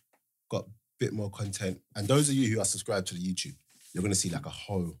yeah, got a bit more content. And those of you who are subscribed to the YouTube, you're gonna see like a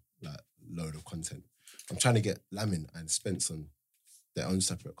whole load of content. I'm trying to get Lamin and Spence on their own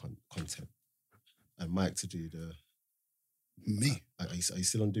separate content, and Mike to do the. Me. Are you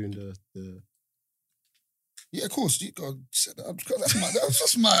still on doing the? Yeah, of course. You got to set that up.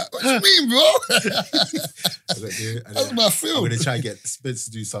 That's my. What do you mean, bro? That's my I'm film. gonna try and get Spence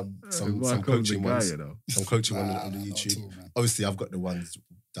to do some coaching ones. You know. Some coaching one on the Not YouTube. at all, man. Obviously, I've got the ones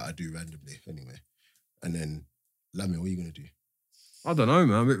that I do randomly anyway. And then, Lamin, what are you going to do? I don't know,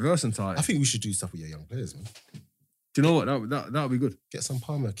 man. I'm a bit versatile. I think we should do stuff with your young players, man. Do you know what? That would be good. Get some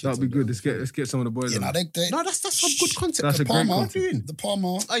Palmer kids. That would be on good. there. Let's get some of the boys. Yeah, on. now they No, that's some good content. That's the a great Palmer, content. the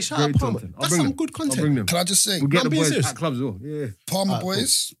Palmer. Hey, shout Great out Palmer. content. I'll That's bring some them. good I'll content. bring them. Can I just say, We'll get I'm the being boys serious. at clubs as well. Yeah. Palmer Alright, cool.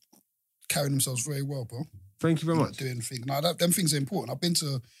 boys carrying themselves very well, bro. Thank you very Not much. doing things. No, them things are important. I've been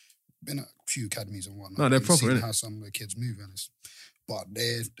at a few academies and whatnot. No, they're and proper, seen innit? how some of the kids move, and but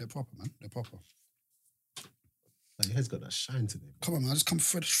they're proper, man. They're proper. Like, your head's got that shine today. Come on, man. I just come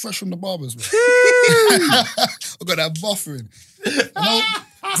fresh from the barbers, man. I've got that buffering. You know,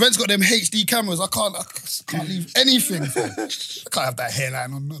 Brent's got them HD cameras. I can't leave anything. Fam. I can't have that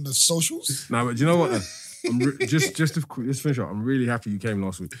hairline on the socials. No, but do you know what? Then? Just to finish up. I'm really happy you came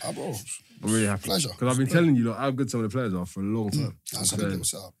last week. Oh, bro. I'm really happy. Pleasure. Because I've been telling you how good some of the players are for a long time. That's a good little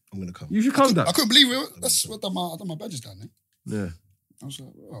setup. I'm going to come. You should come down. I couldn't believe it. That's what I've done my badges down there. Yeah. I was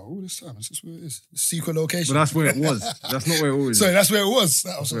like, oh, all this time. Is this where it is? Secret location. But that's where it was. That's not where it always Sorry, is. that's where it was.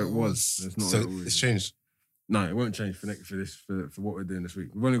 That's where it was. It's not So where it always it's is. changed. No, it won't change for what we're doing this week.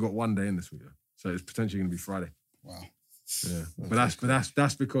 We've only got one day in this week, though. So it's potentially going to be Friday. Wow. Yeah, but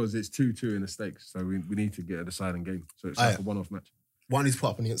that's because it's 2-2 in the stakes. So we need to get a deciding game. So it's like a one-off match. One is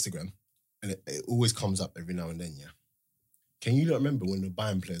put up on the Instagram, and it always comes up every now and then, yeah. Can you not remember when the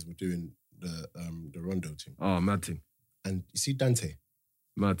Bayern players were doing the Rondo thing? Oh, mad thing. And you see Dante?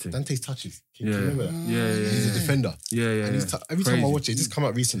 Mad thing. Dante's touches. Can Yeah. you remember that? Yeah. He's a defender. Yeah. And he's every time I watch it, it just come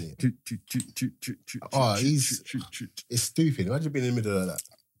out recently. It's stupid. Imagine being in the middle of that.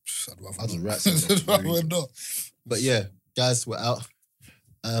 I'd not. rat I'd rather not. But yeah, guys, we're out.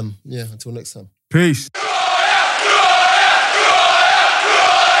 Yeah, until next time. Peace.